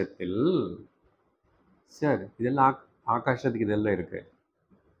ஆகாசத்தில் சார் இதெல்லாம் ஆகாசத்துக்கு இதெல்லாம் இருக்கு.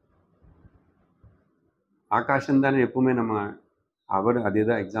 ஆகாசம் தானே எப்பவுமே நம்ம அவர்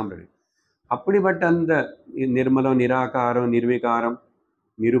அதுதான் எக்ஸாம்பிள். அப்படிப்பட்ட அந்த நிர்மலம் நிராகாரம் நிர்விகாரம்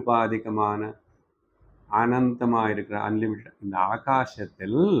நிருபாதிகமான அனந்தமாக இருக்கிற அன்லிமிட்டட் இந்த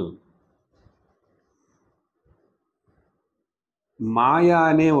ஆகாசத்தில்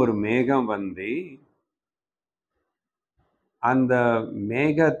மாயானே ஒரு மேகம் வந்து அந்த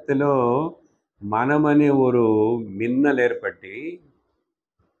மேகத்திலோ మనమనే ஒரு மின்னல் ஏற்பட்டு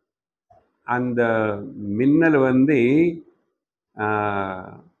அந்த மின்னல் வந்து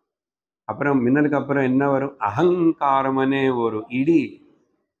அப்புறம் மின்னலுக்கு அப்புறம் என்ன வரும், அகங்காரமனே ஒரு இடி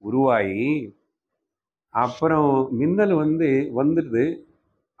உருவாகி அப்புறம் மின்னல் வந்து வந்துடுது.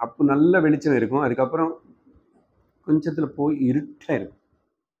 அப்போ நல்ல வெளிச்சம் இருக்கும், அதுக்கப்புறம் கொஞ்சத்தில் போய் இருட்டாக இருக்கும்.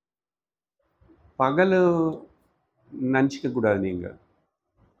 பகல் நினச்சிக்க கூடாது.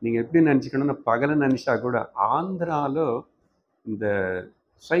 நீங்கள் எப்படி நினச்சிக்கணும்னா பகலை நினச்சா கூட ஆந்திராவில் இந்த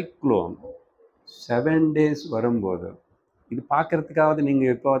சைக்ளோன் 7 days வரும்போது இது பார்க்கறதுக்காவது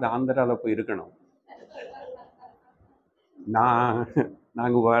நீங்கள் எப்போது ஆந்திராவில் போய் இருக்கணும்.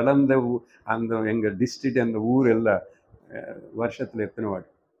 நாங்கள் வளர்ந்த அந்த எங்கள் டிஸ்ட்ரிக்ட் அந்த ஊர் எல்லாம் வருஷத்தில் எத்தனை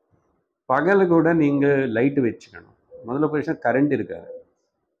வாட்டி பகல் கூட நீங்கள் லைட்டு வச்சுக்கணும். முதல்ல போய் கரண்ட் இருக்காது,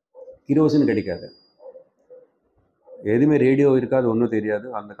 கிரோசின் கிடைக்காது, எதுவுமே ரேடியோ இருக்காது, ஒன்றும் தெரியாது.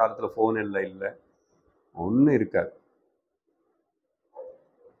 அந்த காலத்தில் ஃபோன் எல்லாம் இல்லை, ஒன்றும் இருக்காது.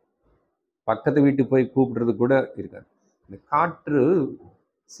 பக்கத்து வீட்டுக்கு போய் கூப்பிடுறது கூட இருக்காது. இந்த காற்று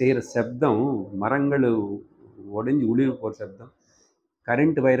செய்கிற சப்தம், மரங்கள் உடஞ்சி உளிர் போகிற சப்தம்,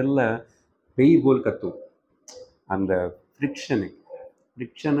 கரண்ட் வயரில் பெய் போல் கத்தும். அந்த ஃப்ரிக்ஷன்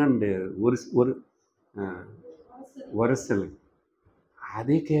அண்டு ஒரு வருசல்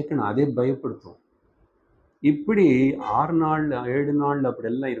அதே கேட்கணும், அதே பயப்படுத்தும். இப்படி 6 நாள் 7 நாள்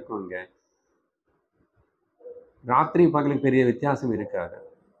அப்படியெல்லாம் இருக்குங்க. ராத்திரி பகலுக்கு பெரிய வித்தியாசம் இருக்காது,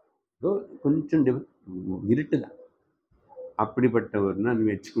 கொஞ்சம் இருட்டு தான். அப்படிப்பட்ட ஒரு நாள்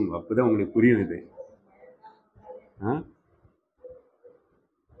வச்சுக்கோங்க, அப்போதான் உங்களுக்கு புரியும் இது.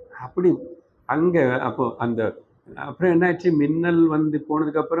 அப்படி அங்கே அப்போ அந்த அப்புறம் என்னாச்சு, மின்னல் வந்து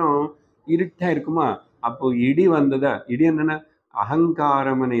போனதுக்கப்புறம் இருட்டாக இருக்குமா, அப்போ இடி வந்ததா. இடி என்னன்னா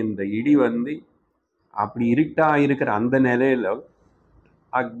அகங்காரமனை இந்த இடி வந்து அப்படி இருட்டாக இருக்கிற அந்த நிலையில்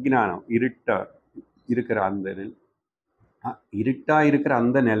அக்ஞானம் இருட்டாக இருக்கிற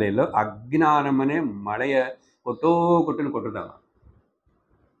அந்த நிலையில் அக்ஞானமனே மழையை கொட்டுன்னு கொட்டுதாங்க,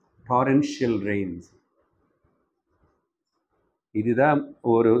 டாரன்ஷியல் ரெயின்ஸ். இதுதான்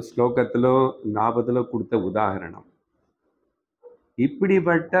ஒரு ஸ்லோகத்திலோ ஞாபகத்திலோ கொடுத்த உதாரணம்.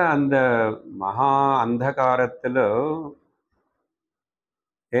 இப்படிப்பட்ட அந்த மகா அந்தகாரத்தில்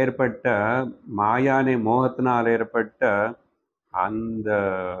ஏற்பட்ட மாயானை மோகத்தினால் ஏற்பட்ட அந்த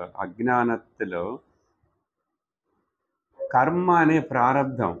அஜ்ஞானத்தில் கர்மானே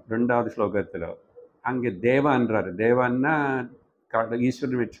பிராரப்தம் 2வது ஸ்லோகத்தில் அங்கே தேவான்றார். தேவான்னா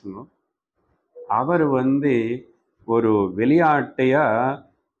ஈஸ்வரன் வச்சுக்கணும். அவர் வந்து ஒரு விளையாட்டையா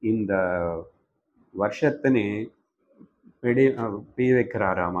இந்த வருஷத்தினே பெய்ய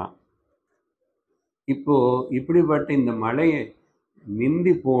வைக்கிறாராமா. இப்போ இப்படிப்பட்ட இந்த மழையை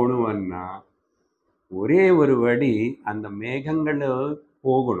நிந்தி போகணும்னா ஒரே ஒரு வழி, அந்த மேகங்களை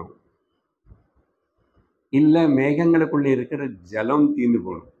போகணும், இல்லை மேகங்களுக்குள்ளே இருக்கிற ஜலம் தீர்ந்து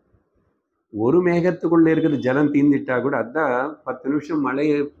போகணும். ஒரு மேகத்துக்குள்ளே இருக்கிற ஜலம் தீர்ந்துட்டா கூட அதான் 10 நிமிஷம்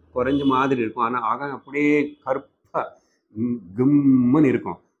மழையை குறைஞ்ச மாதிரி இருக்கும், ஆனால் ஆக அப்படியே கருப்பாக கும்முன்னு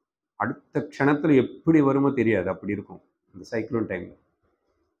இருக்கும். அடுத்த க்ஷணத்தில் எப்படி வருமோ தெரியாது, அப்படி இருக்கும் இந்த சைக்ளோன் டைமில்.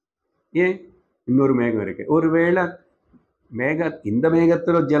 ஏன் இன்னொரு மேகம் இருக்கு, ஒருவேளை இந்த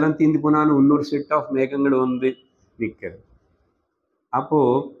மேகத்தில் ஜலம் தீந்து போனாலும் இன்னொரு செட் ஆஃப் மேகங்கள் வந்து நிற்கிறது.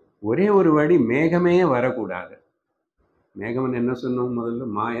 அப்போது ஒரே ஒரு வழி, மேகமே வரக்கூடாது. மேகம்னு என்ன சொன்னோம், முதல்ல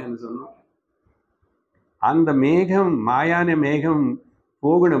மாயான்னு சொன்னோம். அந்த மேகம் மாயான மேகம்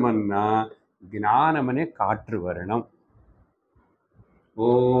போகணும்னா ஞானமனே காற்று வரணும்.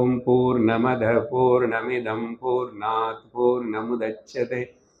 ஓம் பூர்ணமத பூர்ணமிதம் பூர்ணாத் பூர்ணமுதச்யதே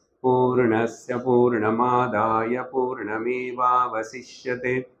பூர்ணஸ்ய பூர்ணமாதாய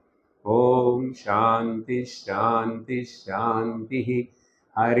பூர்ணமேவாவசிஷ்யதே. ஓம் சாந்தி சாந்தி சாந்தி.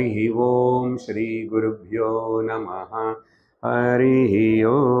 ஹரி ஓம் ஸ்ரீ குருப்யோ நமः. ஹரி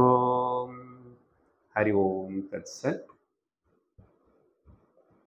ஓம். ஹரி ஓம் தத்சத்.